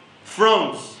like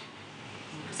thrones.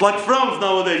 It's like thrones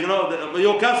nowadays,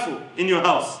 your castle in your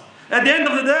house. At the end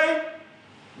of the day,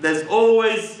 there's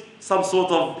always some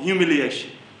sort of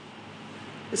humiliation.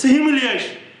 It's a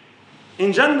humiliation.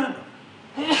 In Jannah,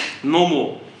 no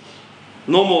more.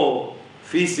 No more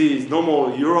feces, no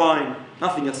more urine,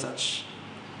 nothing as such.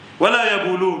 وَلَا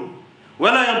يَبُولُونَ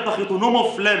وَلَا يَمْتَخِطُونَ. No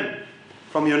more phlegm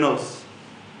from your nose.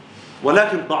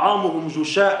 وَلَكِنْ طَعَامُهُمْ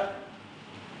جُشَاءٌ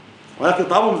ولكن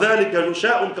طعامهم ذلك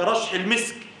جشاء كرشح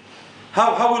المسك.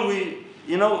 How will we,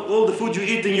 all the food you're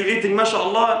eating,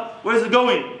 mashallah, where is it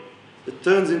going? It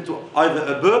turns into either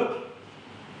a burp,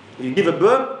 you give a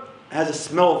burp, it has a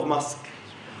smell of musk.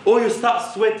 Or you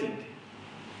start sweating,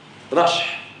 rashh.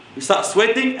 You start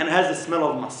sweating and it has the smell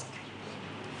of musk.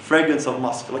 Fragrance of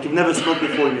musk, like you've never smelled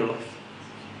before in your life.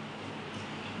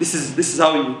 This is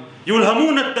how you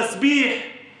يلهمون التسبيح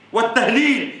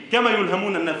والتهليل كما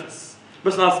يلهمون النفس.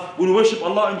 But ask, will we worship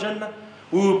Allah in Jannah?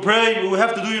 Will we pray? Will we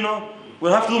have to do,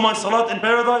 we'll have to do my salat in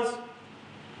paradise?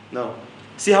 No.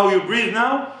 See how you breathe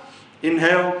now?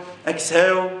 Inhale,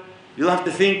 exhale. You don't have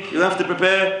to think, you don't have to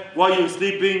prepare while you're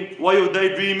sleeping, while you're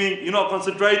daydreaming, you're not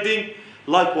concentrating.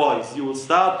 Likewise, you will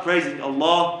start praising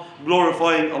Allah,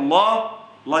 glorifying Allah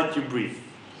like you breathe.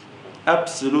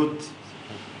 Absolutely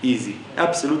easy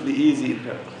in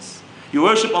paradise. You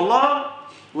worship Allah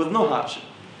with no hardship.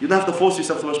 You don't have to force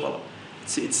yourself to worship Allah.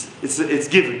 It's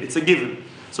given. It's a given.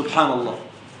 Subhanallah.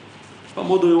 What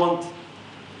more do we want?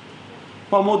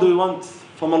 What more do we want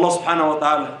from Allah subhanahu wa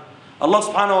ta'ala? Allah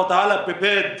subhanahu wa ta'ala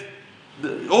prepared.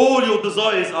 All your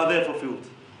desires are there fulfilled.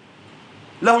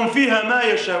 لهم فيها ما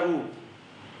يشاءون.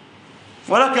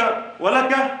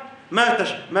 ولك ما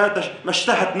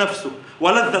اشتهت نفسك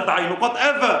ولذت عينك.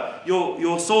 Whatever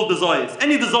your soul desires,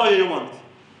 any desire you want,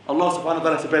 Allah subhanahu wa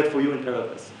ta'ala has prepared for you in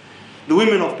paradise. the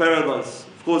women of paradise.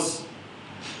 Of course,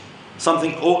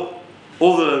 something all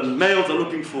the males are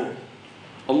looking for.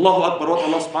 Allahu Akbar, what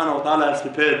Allah subhanahu wa ta'ala has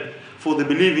prepared for the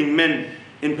believing men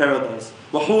in paradise.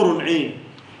 وَحُورٌ عِينٌ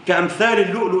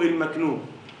كَأَمْثَالِ اللُّؤْلُؤِ الْمَكْنُونِ,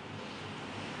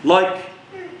 like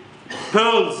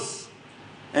pearls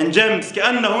and gems.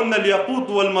 كَأَنَّهُنَّ الْيَاقُوتُ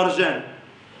وَالْمَرْجَانِ,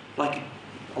 like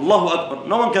Allahu Akbar,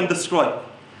 no one can describe.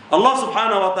 Allah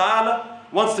subhanahu wa ta'ala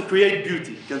wants to create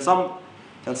beauty. Can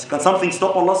something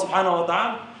stop Allah subhanahu wa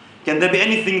ta'ala? Can there be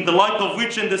anything the like of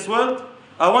which in this world?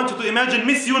 I want you to imagine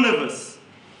Miss Universe.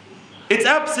 It's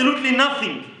absolutely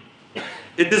nothing.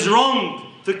 It is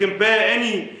wrong to compare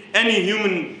any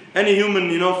human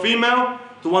female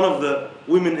to one of the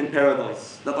women in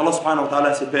paradise that Allah subhanahu wa ta'ala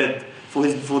has prepared for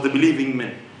the believing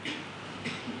men.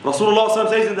 Rasulullah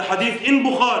says in the hadith in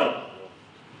Bukhari,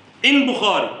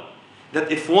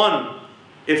 that if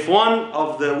one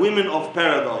of the women of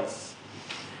paradise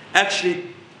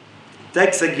actually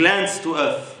takes a glance to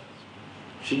earth,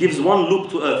 she gives one look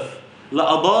to earth,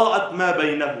 لَأَضَاءَتْ مَا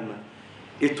بَيْنَهُمَا,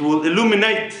 it will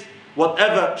illuminate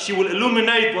whatever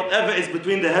is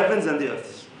between the heavens and the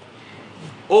earth.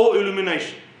 All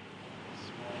illumination.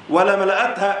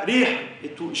 وَلَمَلَأَتْهَا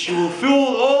رِيحًا, she will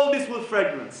fill all this with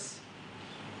fragrance.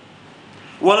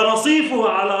 وَلَنَصِيفُهَا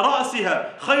عَلَى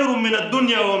رَأْسِهَا خَيْرٌ مِنَ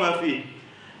الدُّنْيَا وَمَا فِيهِ,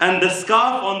 and the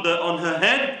scarf on her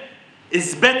head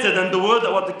is better than the world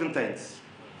and what it contains.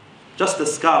 Just the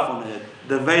scarf on her head,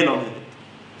 the veil on her head,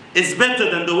 is better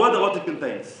than the world and what it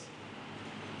contains.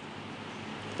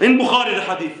 In Bukhari, the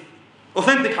hadith,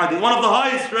 authentic hadith, one of the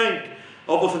highest rank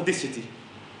of authenticity.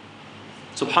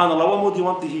 Subhanallah, what more do you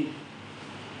want to hear?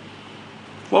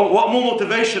 What more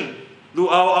motivation do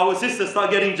our sisters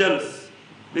start getting jealous?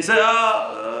 They say,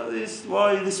 this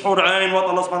hur ayn, what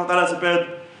Allah subhanahu wa ta'ala has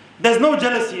prepared. There's no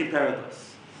jealousy in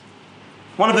paradise.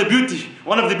 One of the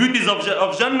beauties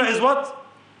of Jannah is what?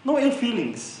 No ill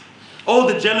feelings. All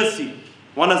the jealousy.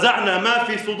 وَنَزَعْنَا مَا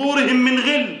فِي صُدُورِهِم مِّنْ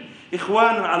غِلٍّ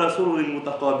إِخْوَانًا عَلَى سُرُرٍ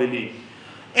مُتَقَابِلِينَ.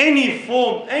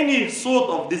 Any sort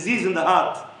of disease in the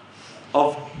heart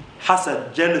of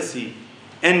hasad, jealousy,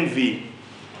 envy,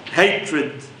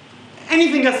 hatred,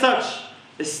 anything as such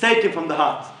is taken from the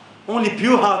heart. Only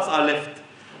pure hearts are left.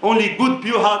 Only good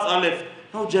pure hearts are left.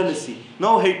 No jealousy,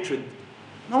 no hatred.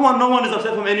 No one is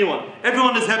upset from anyone.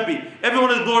 Everyone is happy.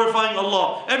 Everyone is glorifying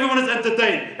Allah. Everyone is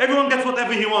entertained. Everyone gets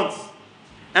whatever he wants.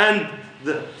 And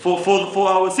for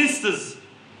our sisters,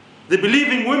 the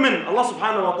believing women, Allah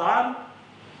subhanahu wa ta'ala,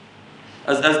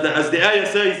 as the ayah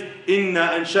says,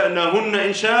 إِنَّا أَنشَأْنَاهُنَّ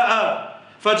إِنشَاءً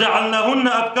فَجَعَلْنَاهُنَّ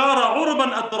أَبْكَارًا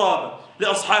عُرُبًا أَتْرَابًا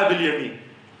لِأَصْحَابِ الْيَمِينِ.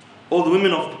 All the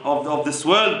women of this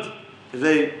world,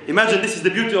 they imagine this is the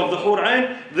beauty of the hur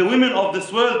ayn. The women of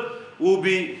this world will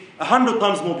be 100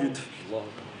 times more beautiful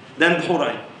than the hur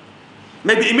ayn.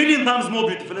 Maybe 1,000,000 times more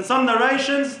beautiful. In some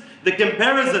narrations, the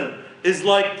comparison is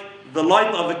like the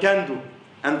light of a candle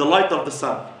and the light of the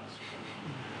sun.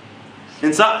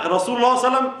 In Rasulullah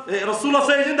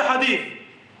says in the hadith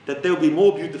that they will be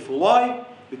more beautiful. Why?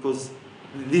 Because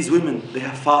these women, they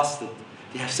have fasted,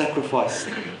 they have sacrificed,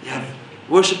 they have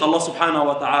worshipped Allah subhanahu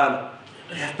wa ta'ala,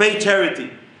 they have paid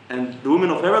charity. And the women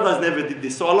of paradise never did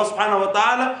this. So Allah subhanahu wa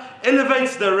ta'ala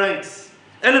elevates the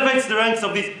ranks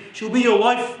of these. She'll be your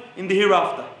wife in the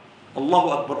hereafter. Allahu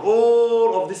Akbar.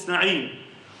 All of this na'im.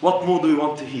 What more do we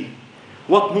want to hear?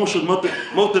 What more should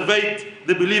motivate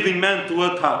the believing man to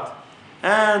work hard?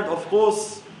 And of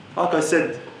course, like I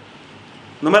said,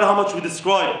 no matter how much we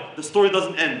describe, the story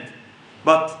doesn't end.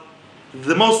 But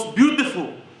the most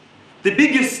beautiful, the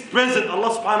biggest present Allah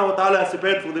subhanahu wa ta'ala has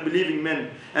prepared for the believing men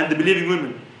and the believing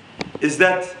women is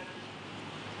that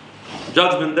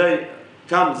Judgment Day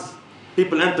comes,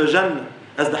 people enter Jannah.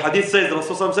 As the hadith says, the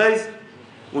Rasul says,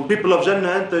 when people of Jannah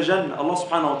enter Jannah, Allah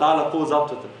subhanahu wa ta'ala calls out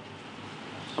to them.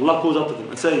 Allah calls out to them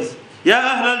and says, Ya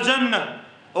Ahl al-Jannah,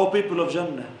 O people of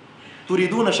Jannah,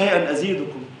 turiduna shay'an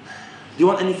azidukum. Do you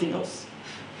want anything else?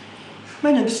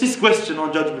 Man, just this question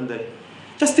on Judgment Day.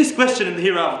 Just this question in the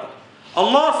hereafter.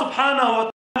 Allah subhanahu wa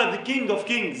ta'ala, the King of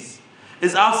Kings,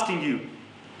 is asking you,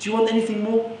 do you want anything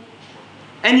more?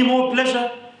 Any more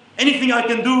pleasure? Anything I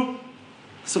can do?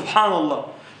 Subhanallah.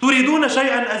 Turiduna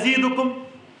shay'an azidukum.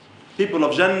 People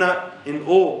of Jannah in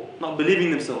awe, not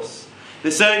believing themselves.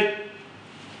 They say,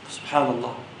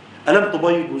 Subhanallah. Alam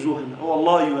tubayyid wujuhana. Oh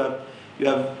Allah,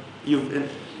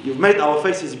 you've made our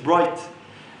faces bright.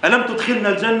 Alam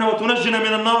tudkhilna al-jannah wa tunajjina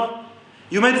min al-nar.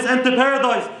 You made us enter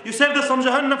paradise. You saved us from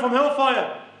Jahannam, from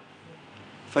hellfire.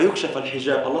 فيكشف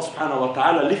الحجاب. Allah subhanahu wa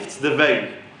ta'ala lifts the veil.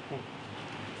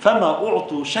 فما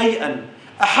أعطوا شيئا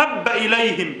أحب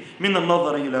إليهم من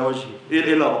النظر إلى وجهه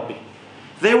إلى ربه.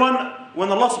 They want when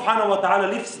Allah subhanahu wa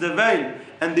ta'ala lifts the veil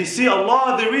and they see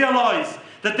Allah, they realize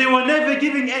that they were never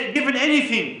given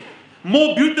anything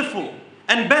more beautiful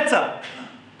and better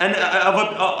and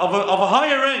of a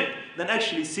higher rank than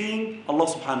actually seeing Allah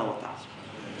subhanahu wa ta'ala.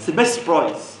 It's the best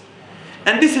prize.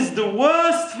 And this is the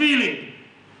worst feeling,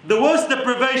 the worst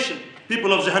deprivation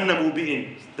people of Jahannam will be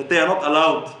in, that they are not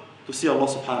allowed to see Allah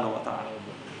subhanahu wa ta'ala.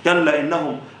 كَلَّا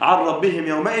إِنَّهُمْ عَنْ رَبِّهِمْ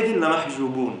يَوْمَئِذٍ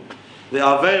لَمَحْجُوبُونَ. They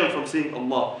are veiled from seeing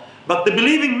Allah. But the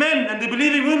believing men and the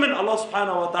believing women, Allah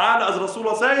subhanahu wa ta'ala, as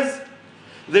Rasulullah says,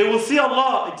 they will see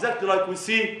Allah exactly like we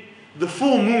see the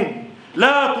full moon.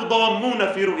 لا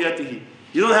تضامون في رؤيته.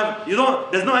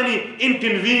 There's no any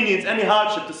inconvenience, any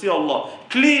hardship to see Allah.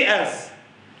 Clear as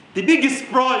the biggest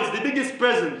prize, the biggest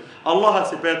present Allah has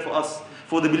prepared for us,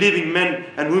 for the believing men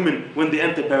and women when they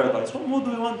enter paradise. What more do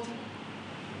we want?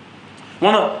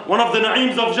 One of the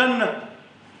na'ims of Jannah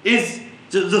is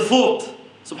the thought.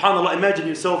 Subhanallah, imagine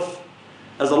yourself,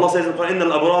 as Allah says in the Quran, إِنَّ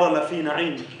الْأَبْرَارَ لَفِي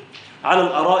نَعِيمٍ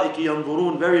عَلَى الْأَرَائِكِ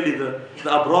يَنْظُرُونَ. Verily the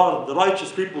abrar, the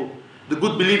righteous people, the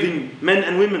good believing men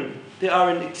and women, they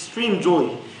are in extreme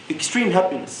joy, extreme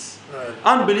happiness.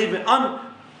 Unbelievable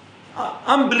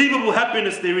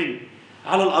happiness therein.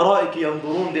 عَلَى الْأَرَائِكِ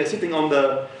يَنْظُرُونَ. They are sitting on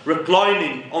the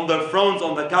reclining, on their thrones,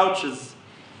 on the couches.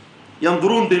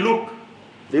 يَنْظُرُونَ.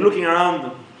 They're looking around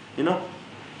them, you know.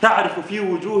 تَعْرِفُ فِي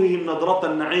وُجُوهِهِمْ نَضْرَةَ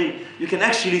النَّعِيمِ. You can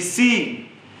actually see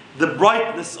the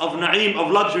brightness of na'im,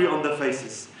 of luxury on their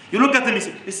faces. You look at him, you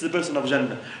say, this is the person of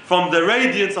Jannah. From the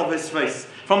radiance of his face,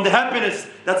 from the happiness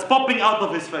that's popping out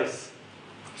of his face.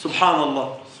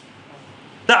 Subhanallah.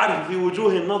 تَعْرِفُ فِي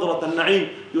وُجُوهِهِمْ نَضْرَةَ النَّعِيمِ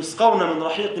يُسْقَوْنَ مِنْ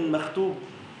رَحِيقٍ مَخْتُومٍ.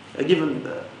 Given,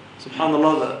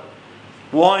 subhanallah, the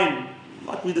wine,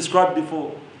 like we described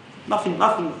before. Nothing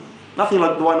like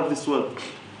the wine of this world.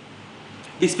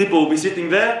 These people will be sitting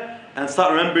there and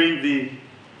start remembering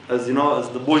as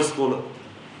the boys call it,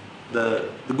 the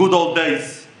good old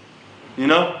days. You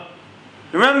know?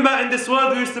 Remember in this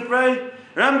world we used to pray?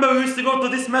 Remember we used to go to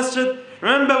this masjid?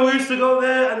 Remember we used to go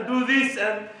there and do this,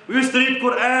 and we used to read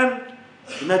Quran?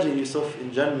 Imagine yourself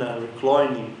in Jannah,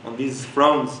 reclining on these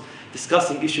thrones,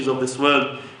 discussing issues of this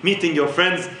world, meeting your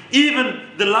friends, even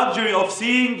the luxury of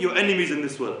seeing your enemies in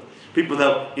this world. People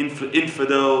that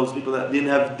infidels, people that didn't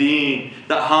have deen,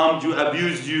 that harmed you,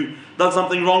 abused you, done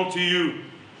something wrong to you,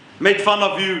 made fun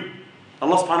of you.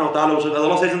 Allah subhanahu wa ta'ala, as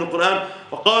Allah says in the Quran,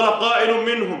 وَقَالَ قَائِلٌ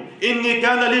مِّنْهُمْ إِنِّي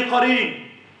كَانَ لِي قَرِينٌ.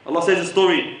 Allah says a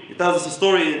story, He tells us a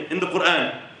story in the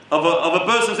Quran of a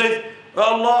person who says,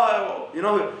 Allah,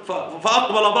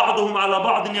 فَأَقْبَلَ بَعْضُهُمْ عَلَى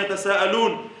بَعْضٍ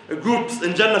يَتَسَاءَلُونَ. Groups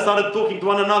in Jannah started talking to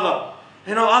one another,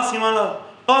 asking one another.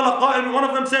 قال قائل, one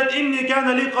of them said, إني كان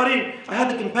لي قرين. I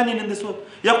had a companion in this world.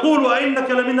 يقول أئنك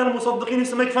لمن المصدقين. He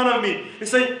used to make fun of me. He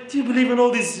said, do you believe in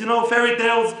all these, fairy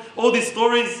tales, all these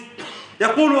stories?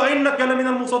 يقول أئنك لمن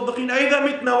المصدقين أئذا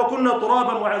متنا وكنا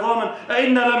ترابا وعظاما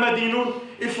أئنا لمدينون.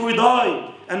 If we die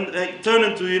and turn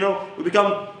into, we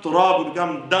become turab, we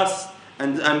become dust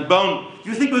and bone,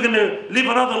 you think we're going to live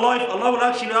another life? Allah will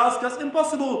actually ask us,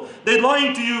 impossible. They're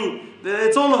lying to you.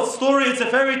 It's all a story, it's a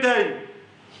fairy tale.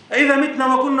 أَإِذَا مِتْنَا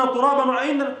وَكُنَّا تُرَابًا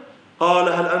وَعَيْنًا قَالَ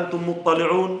هَلْ أَنْتُمْ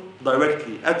مُطَّلِعُونَ.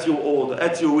 Directly, at your order,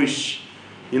 at your wish.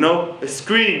 A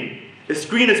screen is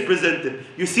presented.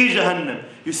 You see Jahannam.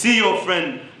 You see your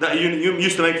friend that you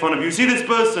used to make fun of. You see this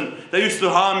person that used to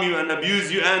harm you and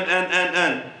abuse you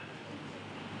and.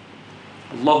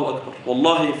 Allahu Akbar.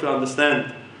 Wallahi, if you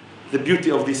understand the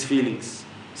beauty of these feelings.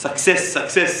 Success.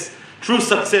 True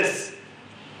success.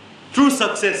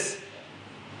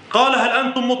 قال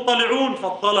هل أنتم مطلعون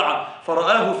فاطلع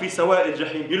فرآه في سواء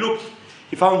الجحيم. He looked,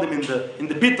 he found him in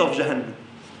the pit of Jahannam.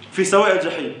 في سواء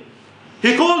الجحيم.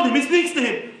 He called him, he speaks to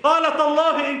him. قال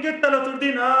تالله إن كدت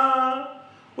لتردين.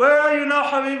 Where are you now,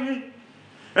 Habibi?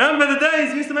 Remember the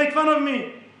days you used to make fun of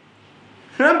me?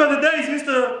 Remember the days you used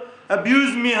to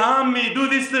abuse me, harm me, do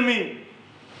this to me?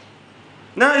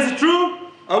 Now is it true?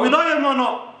 Are we dying or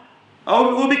not?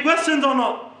 Will be questions or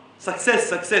not?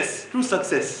 Success, true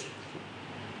success.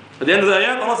 At the end of the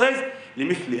ayat, Allah says,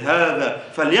 لِمِثْلِ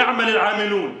هَذَا فَلْيَعْمَلِ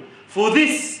الْعَامِلُونَ. For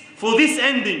this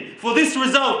ending, for this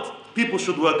result, people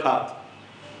should work hard.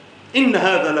 إِنَّ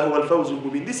هَذَا لَهُوَ الْفَوْزُ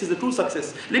الْمُبِينُ. This is the true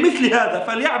success. لِمِثْلِ هَذَا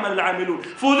فَلْيَعْمَلِ الْعَامِلُونَ.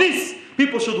 For this,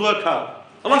 people should work hard.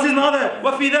 Allah says in another,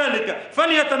 وَفِي ذَلِكَ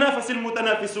فَلْيَتَنَافَسِ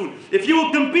الْمُتَنَافِسُونَ. If you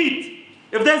will compete,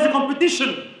 if there's a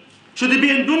competition, should it be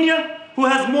in dunya? Who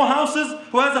has more houses?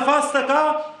 Who has a faster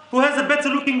car? Who has a better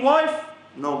looking wife?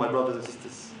 No, my brothers and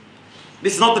sisters.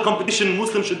 This is not the competition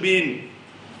Muslims should be in.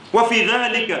 وَفِي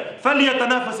ذَلِكَ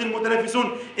فَلْيَتَنَافَسِ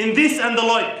الْمُتَنَافِسُونَ. In this and the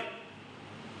like.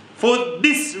 For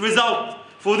this result,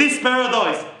 for this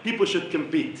paradise, people should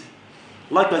compete.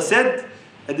 Like I said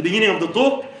at the beginning of the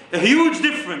talk, a huge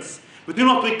difference between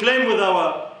what we claim with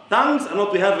our tongues and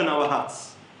what we have in our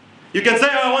hearts. You can say,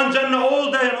 I want Jannah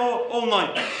all day and all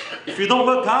night. If you don't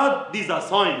work hard, these are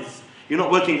signs. You're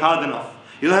not working hard enough.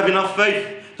 You don't have enough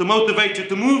faith to motivate you,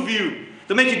 to move you,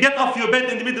 to make you get off your bed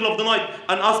in the middle of the night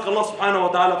and ask Allah subhanahu wa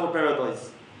ta'ala for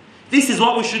paradise. This is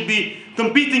what we should be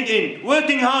competing in,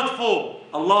 working hard for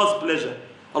Allah's pleasure,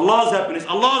 Allah's happiness,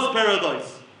 Allah's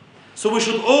paradise. So we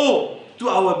should all do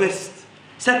our best,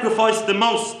 sacrifice the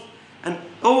most, and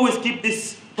always keep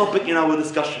this topic in our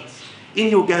discussions, in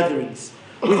your gatherings,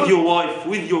 with your wife,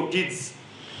 with your kids.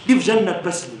 Give Jannah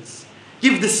precedence.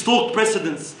 Give this talk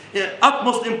precedence,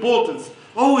 utmost importance.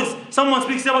 Always, someone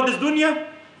speaks about this dunya,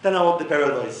 then I want the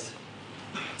paradise.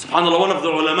 SubhanAllah, one of the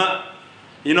ulama,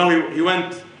 he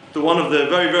went to one of the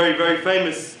very, very, very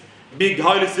famous, big,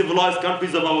 highly civilized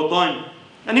countries of our time.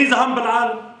 And he's a humble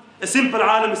alim, a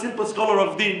simple scholar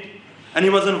of deen. And he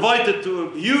was invited to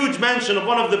a huge mansion of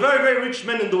one of the very, very rich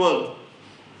men in the world.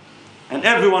 And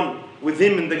everyone with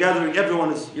him in the gathering,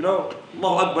 everyone is, Allahu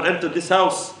Akbar, entered this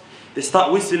house. They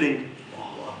start whistling.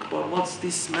 Allahu Akbar, what's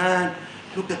this, man?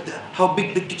 Look at how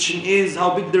big the kitchen is,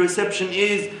 how big the reception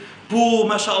is. Pool,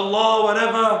 mashallah,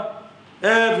 whatever.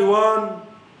 Everyone,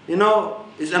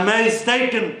 is amazed,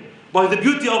 taken by the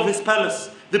beauty of his palace,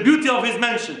 the beauty of his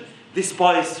mansion. This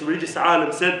pious religious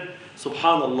alim said,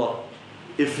 Subhanallah,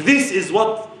 if this is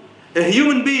what a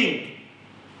human being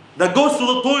that goes to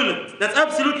the toilet, that's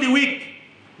absolutely weak,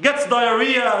 gets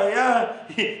diarrhea,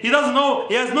 he doesn't know,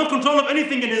 he has no control of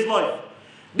anything in his life.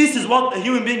 This is what a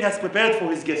human being has prepared for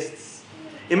his guests.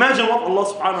 Imagine what Allah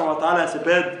subhanahu wa ta'ala has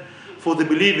prepared for the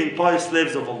believing pious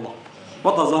slaves of Allah.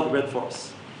 What has Allah prepared for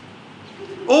us?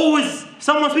 Always,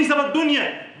 someone speaks about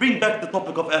dunya, bring back the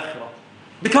topic of akhirah.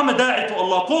 Become a da'i to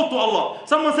Allah, call to Allah.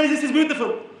 Someone says this is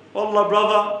beautiful. Allah,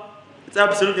 brother, it's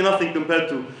absolutely nothing compared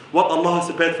to what Allah has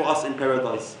prepared for us in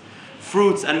paradise.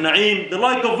 Fruits and na'im, the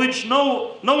like of which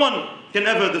no one can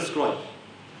ever describe.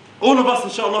 All of us,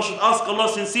 inshallah, should ask Allah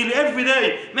sincerely every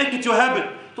day. Make it your habit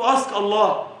to ask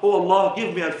Allah, oh Allah,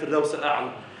 give me al-firdaus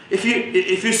al-a'la. If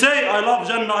you say, I love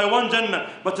Jannah, I want Jannah,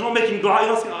 but you're not making dua,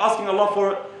 you're asking Allah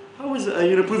for it, how is it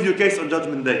you prove your case on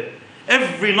Judgment Day?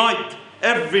 Every night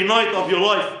of your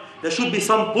life, there should be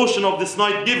some portion of this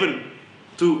night given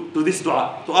to this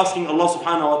dua, to asking Allah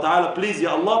subhanahu wa ta'ala, please,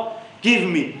 Ya Allah, give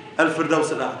me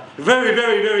al-firdaus al-a'la. Very,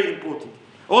 very, very important.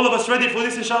 All of us ready for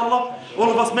this, inshallah? All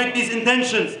of us make these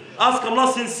intentions. Ask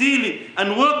Allah sincerely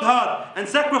and work hard and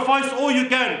sacrifice all you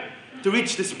can to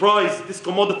reach this prize, this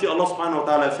commodity Allah subhanahu wa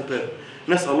ta'ala has prepared.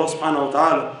 نسأل الله سبحانه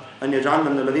وتعالى أن يجعلنا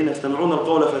من الذين يستمعون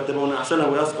القول فيتبعون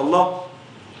أحسنه. We ask Allah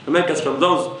to make us from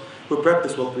those who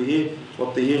practice what we hear.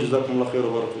 جزاكم الله خير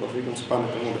وبارك الله فيكم. سبحانك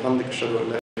اللهم وبحمدك أشهد أن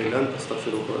لا إله إلا أنت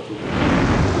أستغفرك وأتوب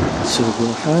إليك.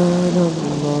 سبحان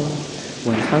الله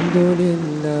والحمد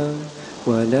لله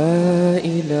ولا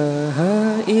إله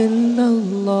إلا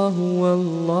الله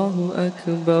والله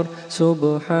أكبر.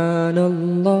 سبحان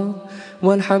الله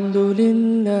والحمد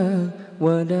لله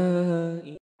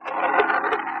ولا